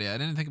like that idea. I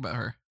didn't think about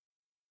her.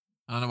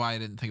 I don't know why I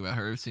didn't think about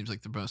her. It seems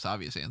like the most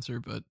obvious answer,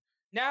 but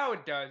Now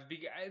it does.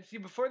 See,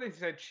 before they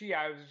said she,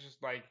 I was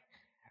just like,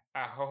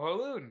 Ho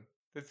Ho Loon.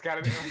 That's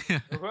gotta be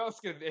like, who else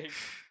could they?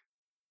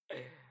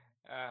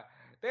 Uh,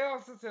 they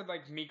also said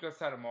like Miko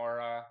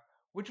Satomura,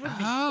 which would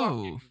be oh,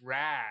 fucking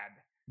rad.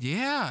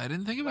 yeah, I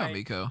didn't think about Like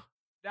Miko.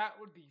 that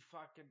would be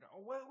fucking.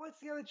 What's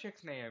the other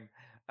chick's name?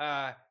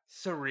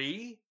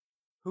 Sari,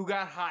 who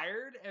got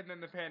hired and then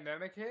the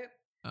pandemic hit.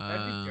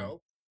 That'd be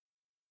dope.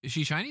 Is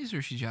she Chinese or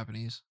is she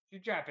Japanese?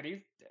 She's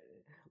Japanese.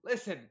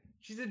 Listen,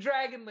 she's a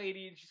dragon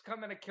lady and she's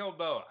coming to kill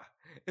Boa.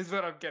 Is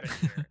what I'm getting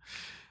here.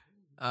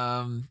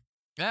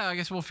 Yeah, I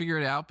guess we'll figure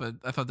it out. But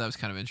I thought that was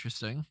kind of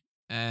interesting,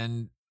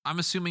 and I'm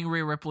assuming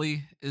Rhea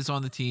Ripley is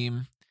on the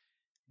team.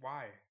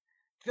 Why?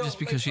 Just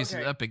because she's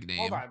a big name.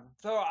 Hold on.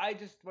 So I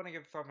just want to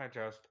get this off my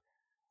chest.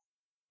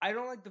 I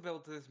don't like the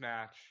build to this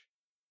match,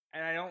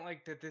 and I don't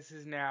like that this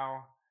is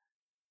now.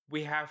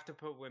 We have to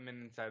put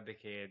women inside the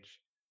cage.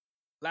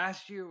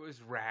 Last year it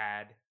was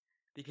rad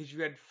because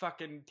you had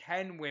fucking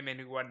 10 women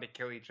who wanted to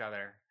kill each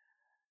other.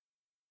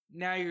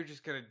 Now you're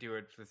just gonna do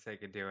it for the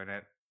sake of doing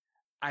it.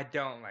 I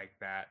don't like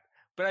that.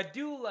 But I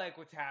do like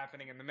what's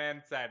happening in the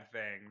men's side of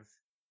things.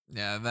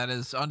 Yeah, that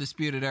is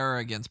Undisputed Era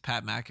against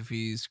Pat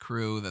McAfee's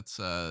crew. That's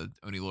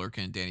Oney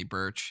Lorcan, Danny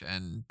Burch,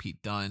 and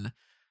Pete Dunne.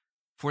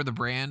 For the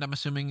brand, I'm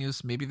assuming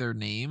is maybe their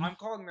name. I'm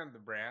calling them the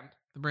brand.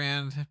 The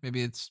brand.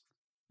 Maybe it's,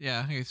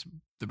 yeah, I guess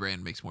the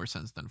brand makes more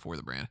sense than For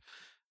the Brand.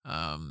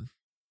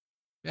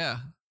 Yeah,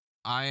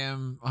 I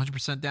am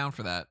 100% down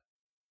for that.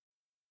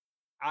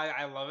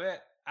 I love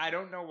it. I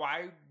don't know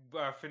why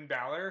Finn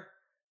Balor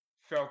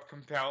felt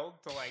compelled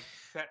to like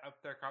set up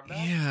their comeback.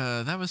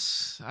 Yeah, that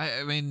was.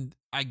 I mean,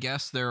 I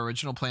guess their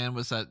original plan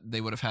was that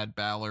they would have had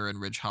Balor and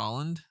Ridge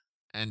Holland,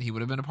 and he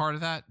would have been a part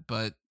of that.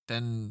 But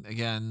then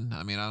again,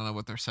 I mean, I don't know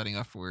what they're setting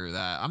up for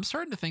that. I'm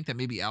starting to think that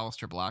maybe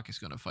Aleister Black is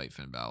going to fight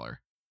Finn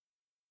Balor.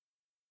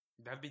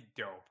 That'd be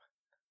dope.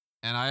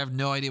 And I have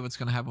no idea what's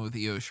going to happen with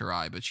Io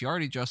Shirai, but she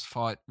already just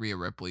fought Rhea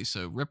Ripley.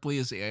 So Ripley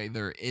is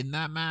either in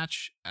that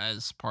match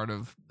as part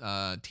of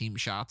Team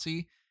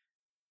Shotzi,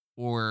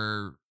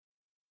 or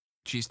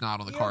she's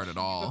not on the card at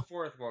all. The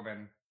fourth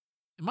woman.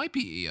 It might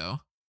be Io.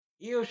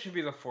 Io should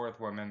be the fourth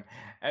woman.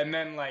 And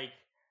then, like,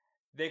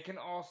 they can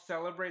all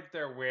celebrate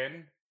their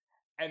win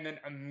and then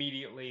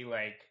immediately,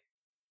 like,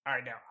 all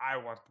right, now I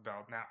want the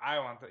belt. Now I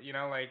want the,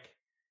 like,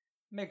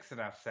 makes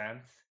enough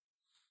sense.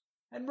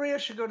 And Rhea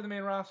should go to the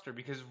main roster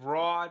because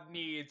Raw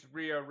needs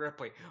Rhea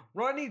Ripley.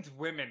 Raw needs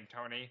women,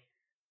 Tony.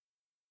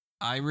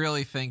 I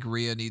really think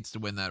Rhea needs to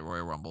win that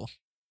Royal Rumble.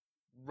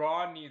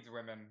 Raw needs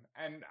women,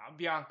 and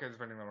Bianca is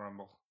winning the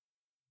Rumble.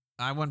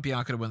 I want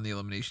Bianca to win the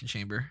Elimination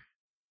Chamber.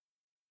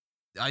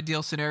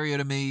 Ideal scenario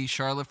to me,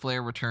 Charlotte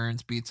Flair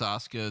returns, beats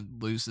Asuka,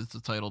 loses the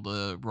title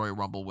to Royal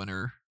Rumble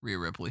winner Rhea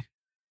Ripley.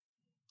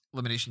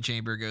 Elimination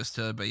Chamber goes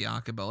to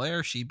Bianca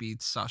Belair. She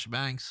beats Sasha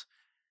Banks.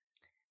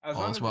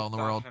 All's well in the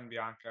world. And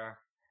Bianca.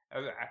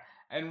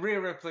 And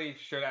Rhea Ripley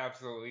should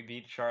absolutely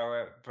beat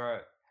Charlotte,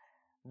 but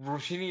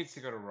she needs to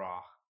go to Raw.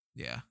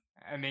 Yeah.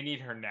 And they need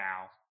her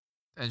now.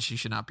 And she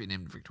should not be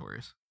named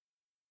victorious.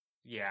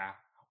 Yeah.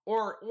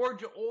 Or for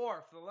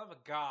the love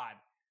of God,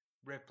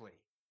 Ripley.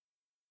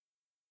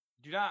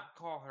 Do not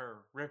call her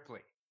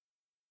Ripley.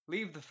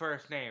 Leave the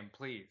first name,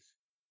 please.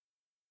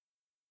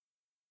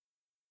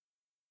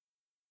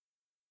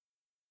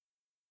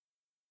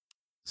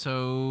 So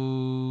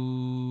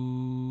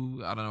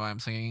I don't know why I'm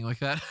singing like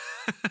that.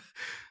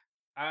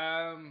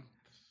 I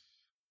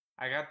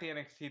got the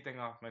NXT thing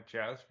off my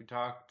chest. We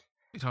talked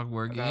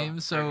War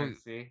Games. So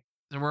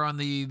we're on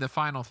the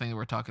final thing that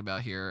we're talking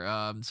about here.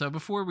 So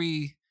before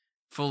we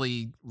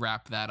fully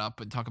wrap that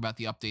up and talk about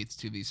the updates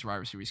to the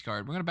Survivor Series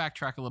card, we're going to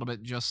backtrack a little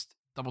bit, just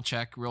double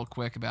check real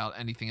quick about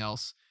anything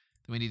else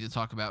that we need to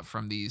talk about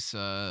from these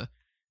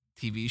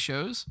TV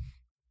shows.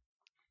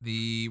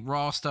 The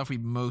Raw stuff we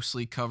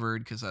mostly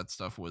covered because that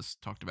stuff was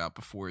talked about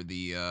before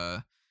the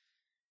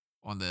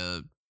on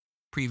the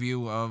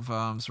preview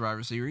of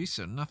Survivor Series,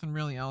 so nothing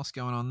really else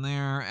going on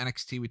there.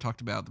 NXT, we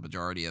talked about the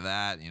majority of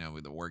that,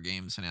 with the War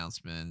Games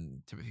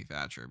announcement, Timothy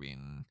Thatcher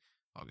being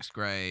August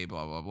Gray,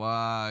 blah, blah,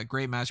 blah.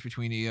 Great match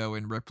between Io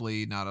and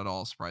Ripley, not at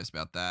all surprised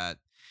about that.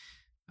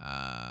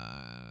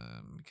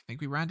 I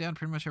think we ran down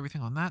pretty much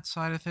everything on that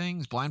side of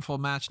things. Blindfold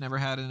match never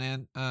had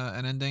an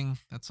ending.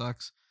 That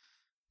sucks.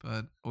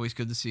 But always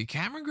good to see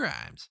Cameron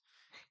Grimes.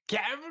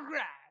 Cameron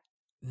Grimes!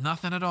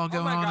 Nothing at all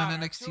going on in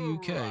NXT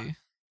UK.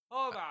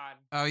 Hold on.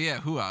 Oh yeah,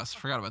 Huas.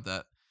 Forgot about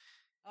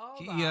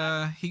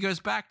that. He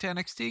goes back to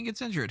NXT and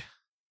gets injured.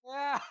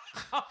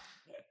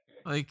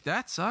 Like,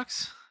 that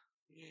sucks.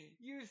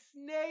 You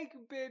snake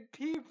bit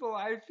people.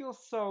 I feel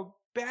so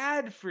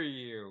bad for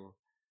you.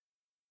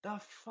 The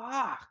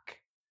fuck?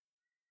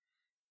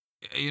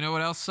 You know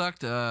what else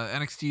sucked?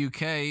 NXT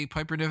UK,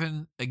 Piper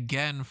Niven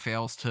again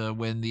fails to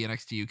win the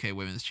NXT UK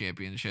Women's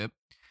Championship.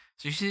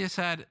 So she has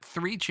had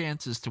 3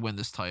 chances to win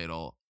this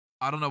title,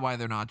 I don't know why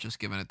they're not just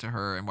giving it to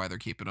her and why they're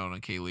keeping it on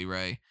Kaylee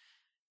Ray,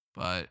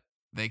 but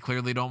they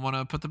clearly don't want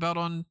to put the belt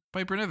on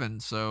Piper Niven.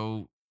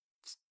 So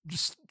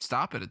just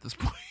stop it at this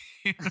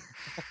point.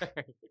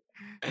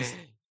 Just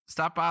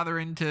stop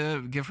bothering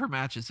to give her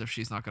matches if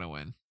she's not going to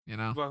win, you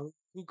know? Well,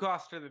 who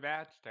cost her the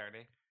match,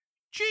 Tony?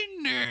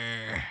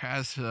 Jinner,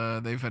 as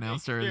they've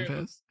announced her in the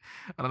past.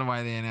 I don't know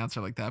why they announce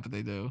her like that, but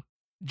they do.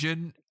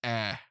 Jin,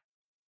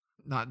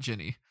 not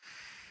Ginny.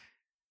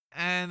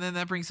 And then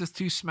that brings us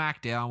to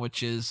SmackDown,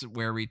 which is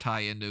where we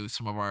tie into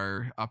some of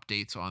our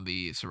updates on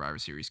the Survivor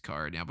Series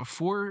card. Now,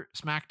 before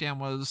SmackDown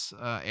was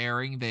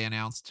airing, they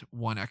announced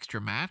one extra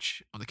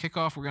match. On the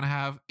kickoff, we're going to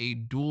have a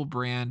dual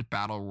brand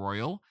battle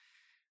royal,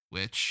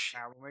 which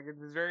Now Megan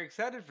is very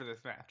excited for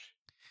this match.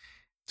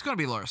 it's going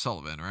to be Lars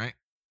Sullivan, right?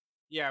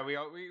 Yeah, we've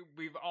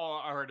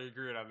all already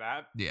agreed on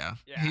that. Yeah.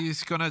 Yeah.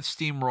 He's going to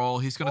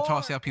steamroll. He's going to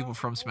toss out people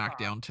from hold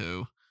SmackDown, on.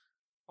 too.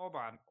 Hold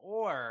on.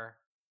 Or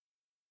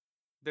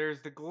there's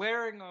the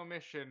glaring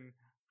omission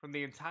from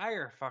the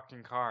entire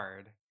fucking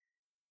card,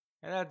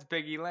 and that's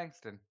Big E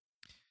Langston.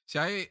 See,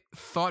 I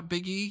thought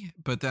Big E,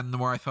 but then the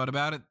more I thought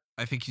about it,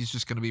 I think he's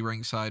just going to be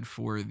ringside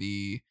for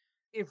the...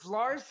 If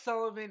Lars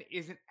Sullivan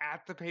isn't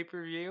at the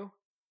pay-per-view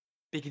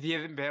because he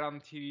hasn't been on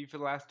TV for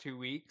the last 2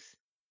 weeks,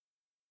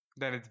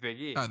 then it's Big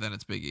E. Oh, then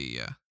it's Big E,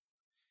 yeah.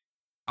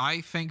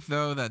 I think,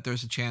 though, that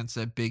there's a chance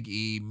that Big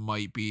E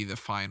might be the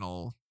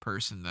final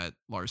person that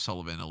Lars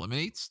Sullivan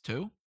eliminates,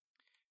 too.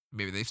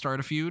 Maybe they start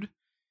a feud.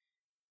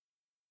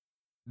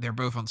 They're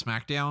both on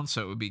SmackDown,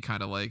 so it would be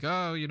kind of like,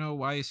 oh, you know,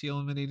 why is he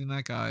eliminating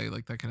that guy?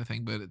 Like that kind of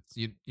thing. But it's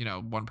you know,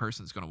 one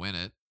person's going to win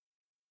it.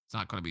 It's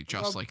not going to be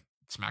just like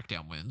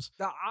SmackDown wins.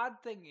 The odd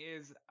thing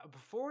is,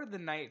 before the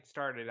night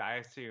started, I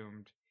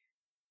assumed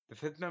the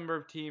fifth member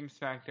of Team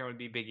SmackDown would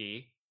be Big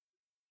E,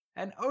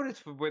 and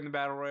Otis would win the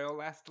Battle Royal,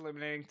 last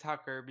eliminating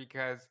Tucker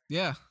because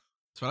yeah,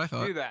 that's what I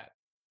thought. Do that.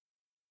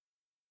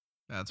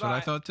 That's what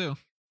I thought too.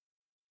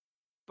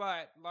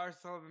 But Lars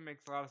Sullivan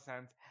makes a lot of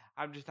sense.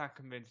 I'm just not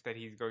convinced that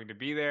he's going to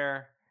be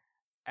there.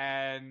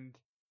 And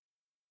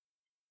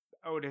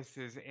Otis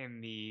is in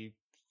the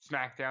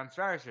SmackDown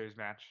Survivor Series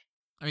match.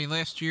 I mean,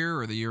 last year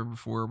or the year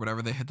before,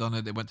 whatever they had done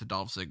it went to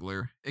Dolph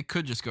Ziggler. It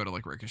could just go to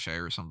like Ricochet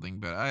or something,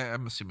 but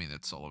I'm assuming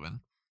that's Sullivan.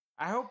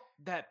 I hope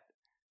that,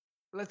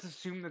 let's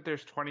assume that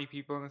there's 20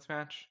 people in this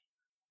match.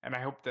 And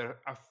I hope that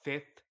a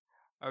fifth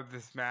of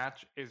this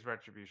match is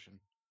Retribution.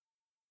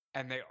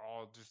 And they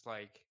all just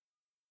like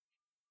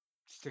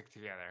stick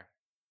together.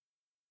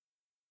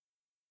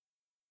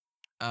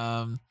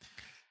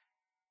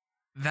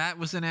 That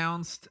was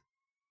announced,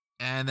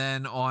 and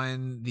then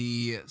on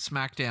the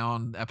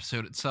SmackDown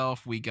episode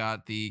itself, we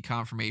got the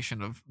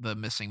confirmation of the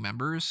missing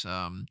members.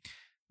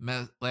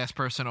 Last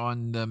person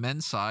on the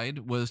men's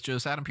side was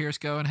just Adam Pearce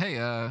going, "Hey,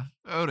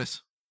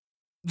 Otis."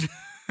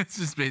 This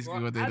is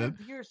basically what they Adam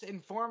did. Pearce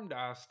informed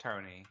us,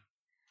 Tony,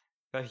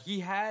 that he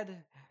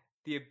had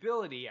the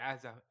ability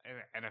as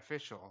an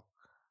official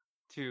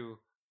to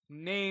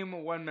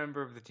name one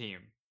member of the team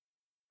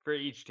for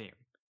each team.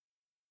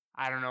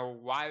 I don't know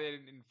why they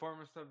didn't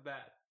inform us of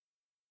that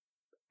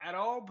at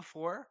all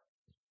before,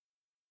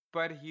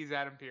 but he's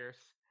Adam Pearce.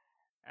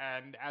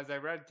 And as I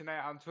read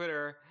tonight on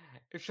Twitter,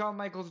 if Shawn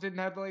Michaels didn't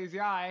have the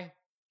lazy eye,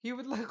 he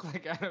would look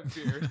like Adam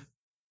Pearce.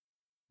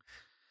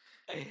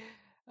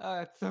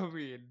 That's so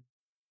mean.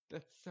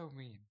 That's so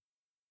mean.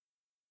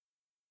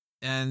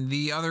 And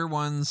the other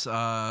ones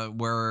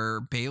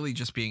were Bayley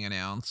just being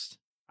announced.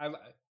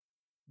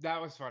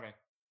 That was funny.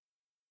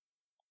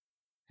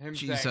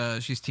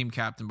 She's team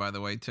captain, by the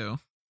way, too.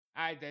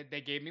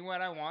 They gave me what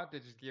I want. They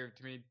just gave it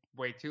to me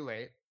way too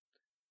late.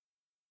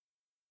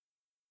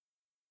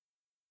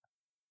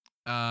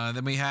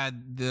 Then we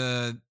had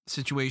the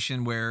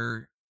situation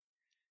where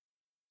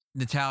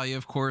Natalya,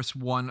 of course,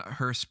 won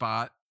her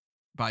spot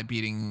by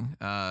beating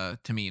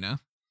Tamina.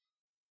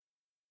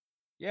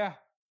 Yeah,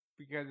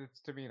 because it's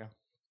Tamina.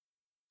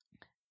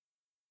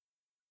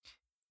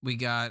 We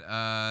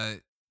got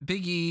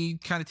Big E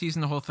kind of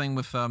teasing the whole thing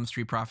with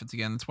Street Profits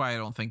again. That's why I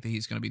don't think that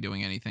he's going to be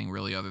doing anything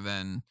really other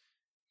than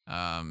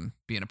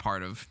being a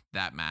part of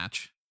that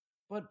match.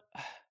 But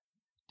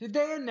did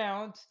they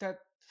announce that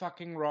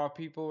fucking Raw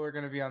people were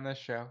going to be on this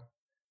show?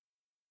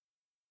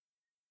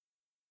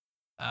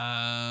 No,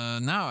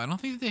 I don't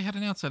think that they had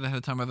announced that ahead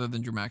of time other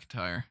than Drew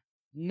McIntyre.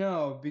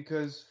 No,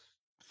 because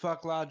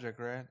fuck logic,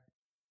 right?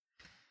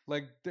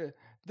 Like the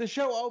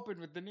show opened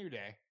with the New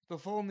Day, the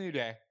full New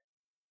Day.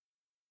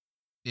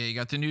 Yeah, you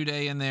got the New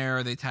Day in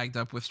there. They tagged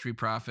up with Street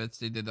Profits.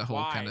 They did the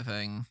whole kind of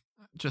thing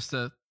just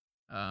to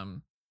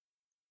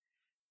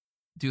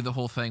do the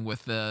whole thing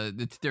with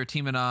they're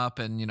teaming up,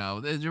 and you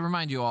know, to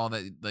remind you all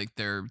that like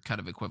they're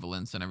kind of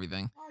equivalents and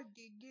everything.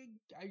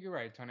 You're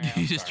right, Tony.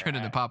 You just turned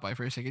into Popeye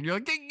for a second. You're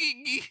like,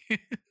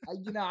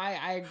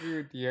 I agree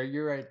with you.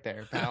 You're right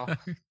there, pal.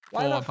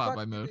 Why the fuck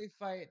did they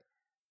fight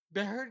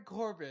Baron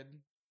Corbin,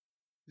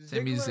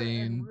 Sami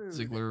Zayn,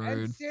 Ziggler, and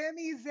Rude, and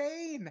Sami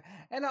Zayn?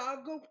 And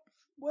I'll go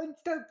one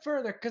step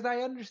further because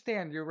I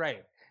understand. You're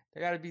right.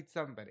 They got to beat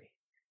somebody.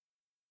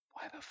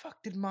 Why the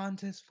fuck did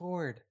Montez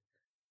Ford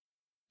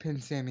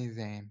pin Sami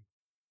Zayn?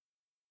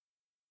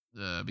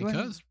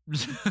 Because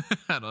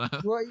I don't know.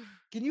 Well,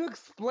 can you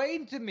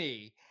explain to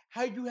me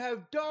how you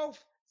have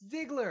Dolph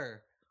Ziggler?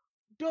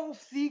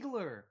 Dolph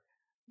Ziggler.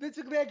 Vince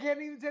McMahon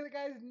can't even say the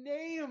guy's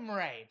name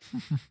right.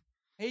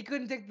 He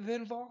couldn't take the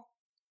pinfall.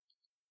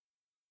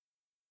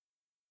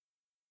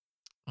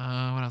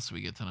 What else do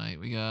we get tonight?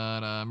 We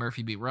got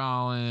Murphy beat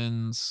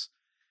Rollins.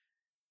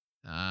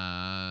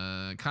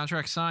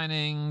 Contract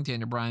signing.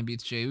 Daniel Bryan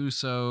beats Jey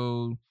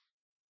Uso.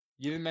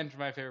 You didn't mention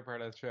my favorite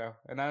part of the show,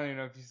 and I don't even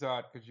know if you saw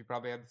it because you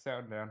probably had the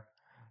sound down.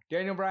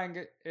 Daniel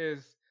Bryan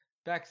is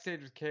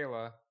backstage with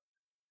Kayla,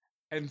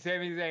 and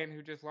Sami Zayn,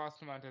 who just lost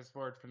to Montez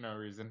Ford for no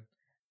reason,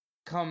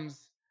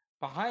 comes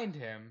behind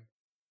him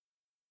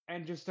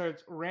and just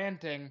starts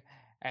ranting.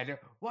 And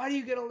why do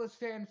you get all this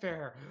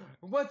fanfare?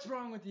 What's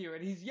wrong with you?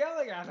 And he's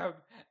yelling at him.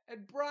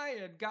 And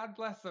Bryan, God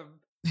bless him,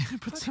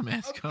 puts a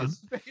mask on.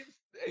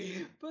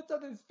 Puts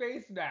on his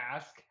face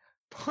mask,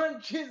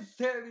 punches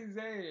Sami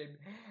Zayn,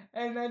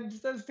 and then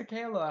says to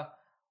Kayla,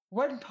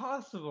 when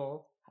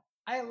possible,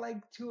 I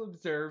like to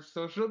observe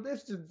social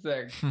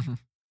distancing.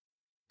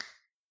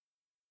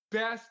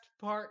 Best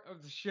part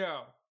of the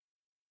show.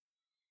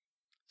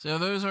 So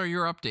those are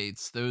your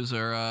updates. Those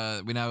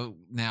are we know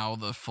now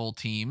the full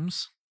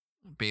teams.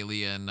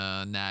 Bailey and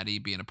Natty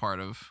being a part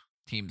of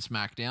Team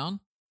SmackDown,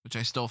 which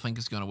I still think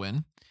is going to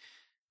win.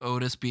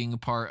 Otis being a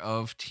part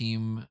of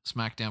Team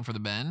SmackDown for the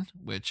Men,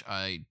 which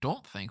I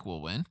don't think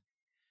will win.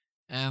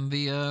 And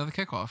the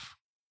kickoff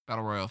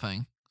Battle Royal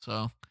thing.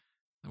 So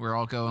we're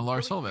all going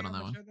Lars Sullivan on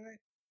that one.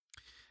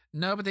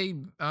 No, but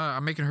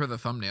I'm making her the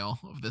thumbnail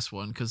of this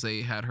one because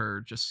they had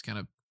her just kind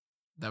of,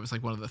 that was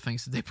like one of the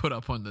things that they put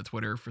up on the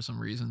Twitter for some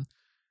reason.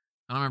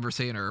 I don't remember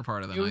seeing her a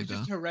part of the night, though. It was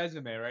just her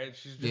resume, right?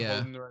 She's just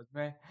holding the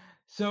resume.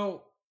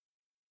 So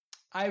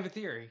I have a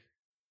theory.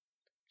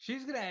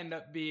 She's going to end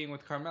up being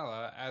with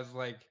Carmella as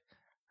like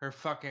her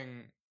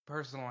fucking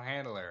personal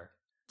handler.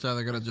 So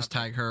they're going to just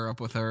tag her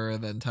up with her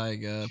and then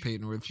tag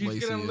Peyton with Lacey.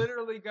 She's going to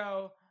literally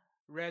go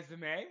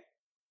resume,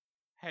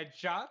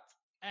 headshots,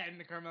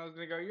 and Carmella's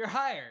going to go, you're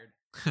hired.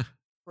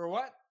 For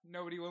what?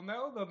 Nobody will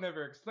know. They'll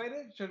never explain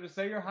it. She'll just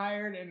say you're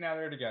hired, and now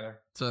they're together.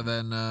 So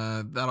then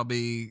that'll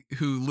be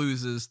who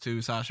loses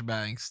to Sasha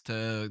Banks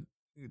to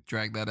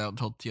drag that out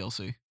until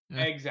TLC.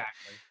 Yeah.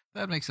 Exactly.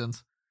 That makes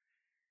sense.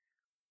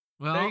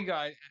 Well, there you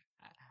go.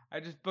 I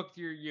just booked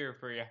your year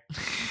for you.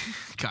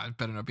 God, it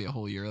better not be a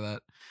whole year of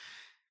that.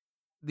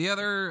 The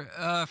other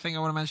thing I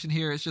want to mention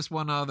here is just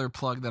one other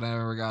plug that I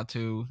never got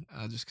to,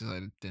 just because I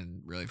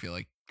didn't really feel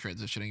like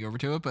transitioning over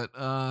to it. But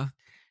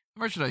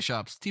merchandise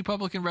shops,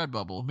 TeePublic and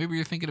Redbubble. Maybe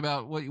you're thinking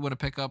about what you want to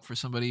pick up for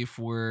somebody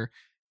for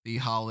the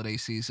holiday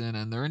season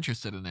and they're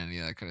interested in any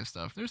of that kind of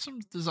stuff. There's some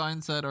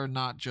designs that are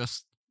not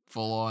just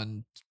full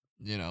on,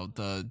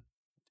 the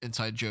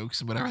inside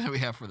jokes and whatever that we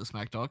have for the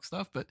Smack Talk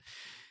stuff, but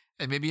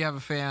and maybe you have a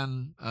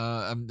fan,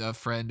 a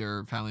friend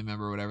or family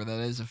member or whatever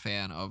that is a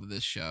fan of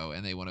this show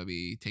and they want to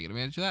be taking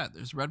advantage of that.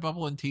 There's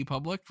Redbubble and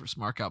TeePublic for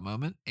Smart Out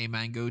Moment, A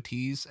Mango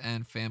Tees,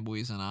 and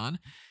Fanboys and On.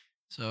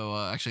 So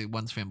actually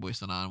one's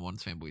Fanboys and On,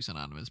 one's Fanboys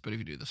Anonymous, but if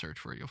you do the search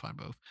for it, you'll find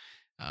both.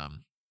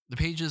 The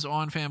pages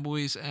on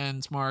Fanboys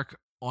and Smark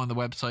on the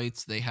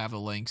websites, they have the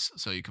links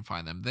so you can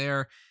find them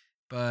there.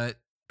 But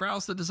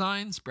browse the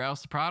designs,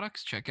 browse the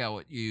products, check out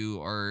what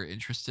you are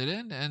interested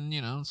in,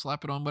 and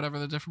slap it on whatever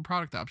the different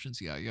product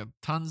options you got. You have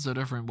tons of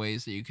different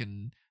ways that you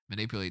can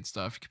manipulate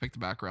stuff. You can pick the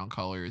background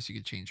colors, you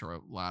can change a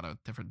lot of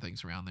different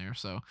things around there.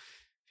 So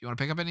if you want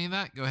to pick up any of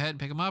that, go ahead and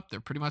pick them up. They're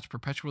pretty much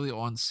perpetually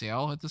on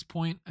sale at this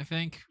point, I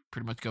think.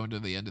 Pretty much going to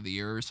the end of the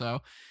year or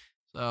so.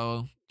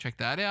 So check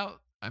that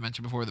out. I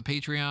mentioned before the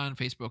Patreon,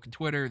 Facebook, and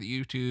Twitter, the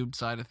YouTube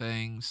side of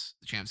things,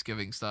 the Champs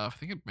Giving stuff. I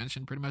think I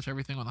mentioned pretty much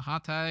everything on the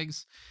hot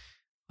tags.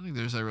 I think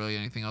there's really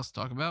anything else to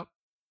talk about.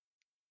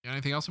 You got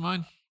anything else in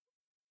mind?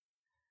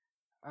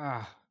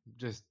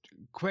 Just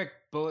quick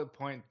bullet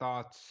point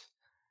thoughts.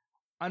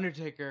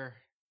 Undertaker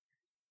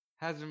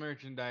has a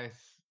merchandise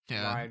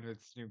line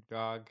with Snoop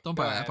Dogg. Don't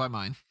buy that. Buy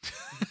mine.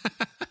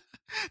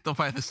 Don't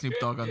buy the Snoop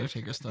Dogg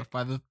Undertaker stuff.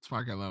 Buy the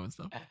Smart Guy Moment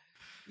stuff.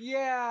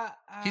 Yeah.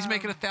 He's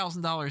making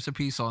 $1,000 a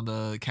piece on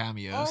the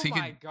cameos. Oh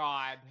my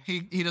God.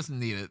 He doesn't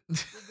need it.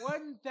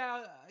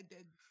 1,000.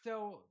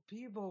 So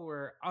people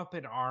were up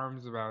in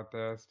arms about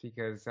this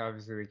because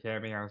obviously the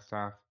cameo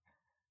stuff.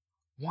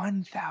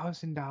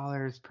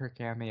 $1,000 per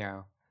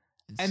cameo.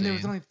 Insane. And there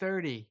was only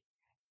 30.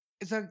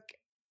 It's like,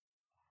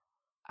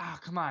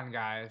 come on,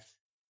 guys.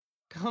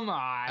 Come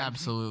on.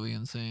 Absolutely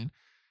insane.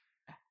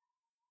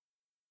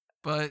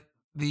 But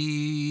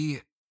the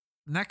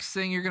next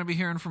thing you're going to be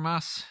hearing from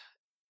us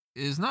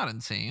is not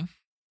insane.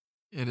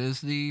 It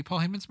is the Paul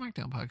Heyman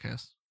SmackDown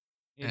podcast.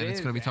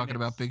 It's going to be talking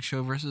about Big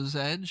Show versus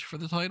Edge for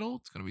the title.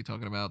 It's going to be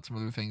talking about some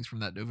other things from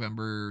that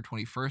November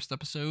 21st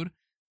episode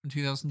in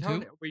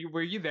 2002.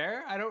 Were you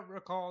there? I don't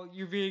recall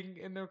you being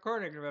in the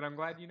recording, but I'm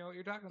glad you know what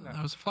you're talking about.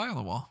 I was a fly on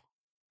the wall.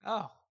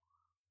 Oh.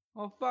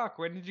 Well, fuck.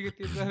 When did you get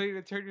the ability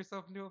to turn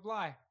yourself into a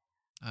fly?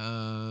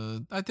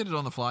 I did it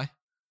on the fly.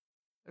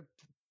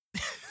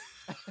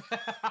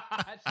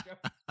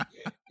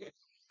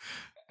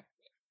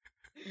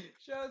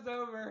 Show's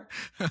over.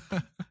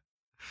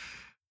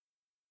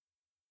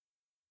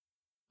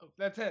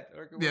 that's it.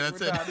 Yeah, We're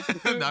that's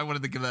it. done. I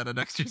wanted to give that an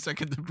extra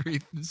second to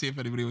breathe and see if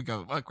anybody would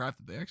go, oh, crap,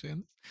 did they actually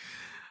end this?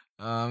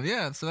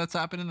 Yeah, so that's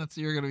happening.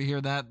 You're going to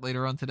hear that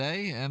later on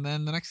today. And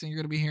then the next thing you're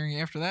going to be hearing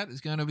after that is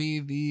going to be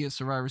the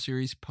Survivor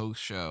Series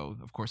post show.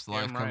 Of course, the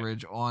live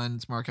coverage on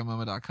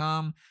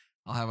smartcomoma.com.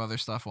 I'll have other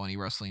stuff on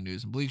eWrestling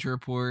News and Bleacher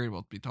Report.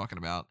 We'll be talking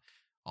about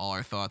all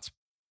our thoughts,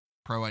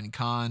 pro and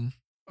con,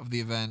 of the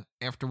event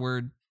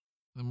afterward.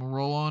 Then we'll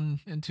roll on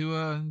into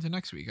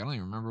next week. I don't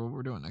even remember what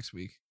we're doing next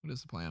week. What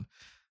is the plan?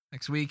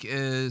 Next week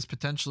is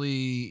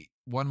potentially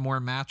one more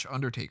match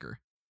Undertaker.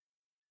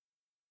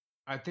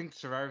 I think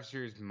Survivor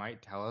Series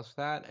might tell us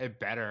that. It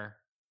better.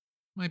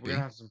 Might be. We're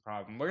gonna have some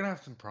problem. We're gonna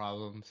have some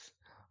problems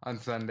on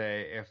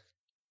Sunday if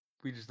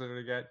we just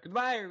literally get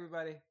goodbye,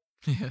 everybody.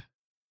 Yeah.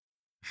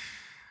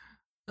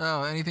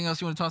 Oh, anything else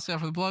you want to toss out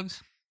for the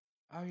plugs?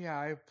 Oh yeah,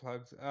 I have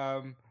plugs.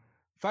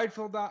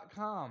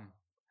 Fightful.com.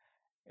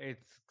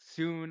 It's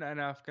soon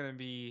enough gonna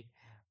be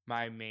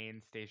my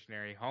main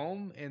stationary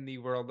home in the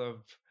world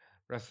of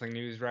wrestling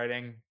news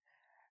writing.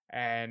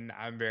 And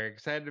I'm very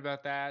excited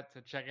about that. So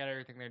check out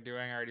everything they're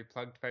doing. I already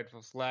plugged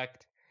Fightful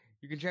Select.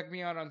 You can check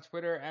me out on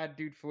Twitter at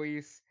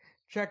DudeFelice.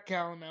 Check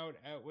Callum out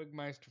at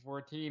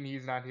Wigmeister14.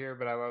 He's not here,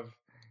 but I love,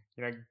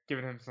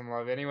 giving him some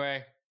love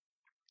anyway.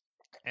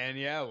 And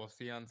yeah, we'll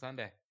see you on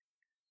Sunday.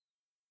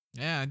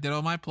 Yeah, I did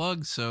all my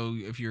plugs. So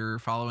if you're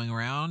following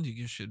around,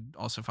 you should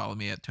also follow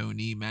me at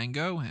Tony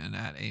Mango and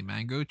at A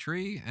Mango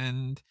Tree.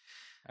 And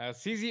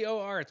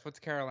CZO Arts. What's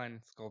Caroline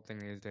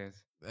sculpting these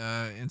days?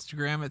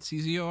 Instagram at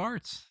CZO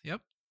Arts.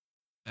 Yep.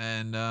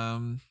 And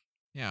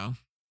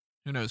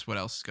who knows what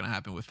else is going to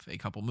happen with a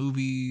couple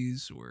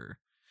movies or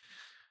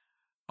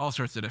all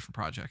sorts of different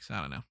projects.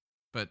 I don't know.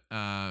 But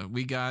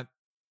we got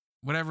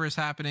whatever is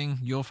happening.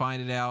 You'll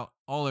find it out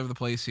all over the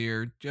place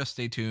here. Just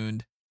stay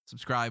tuned.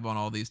 Subscribe on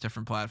all these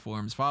different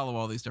platforms. Follow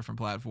all these different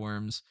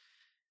platforms.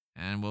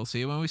 And we'll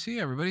see you when we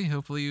see everybody.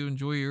 Hopefully you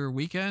enjoy your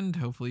weekend.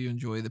 Hopefully you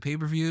enjoy the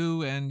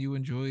pay-per-view and you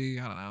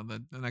enjoy, I don't know,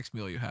 the next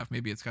meal you have.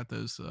 Maybe it's got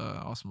those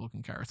awesome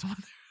looking carrots on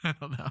there. I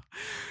don't know.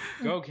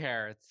 Go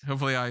carrots.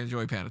 Hopefully I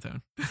enjoy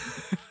Panettone.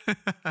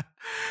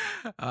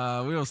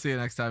 We will see you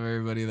next time,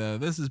 everybody, though.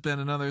 This has been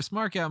another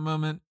Smart Out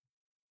moment.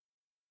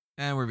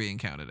 And we're being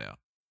counted out.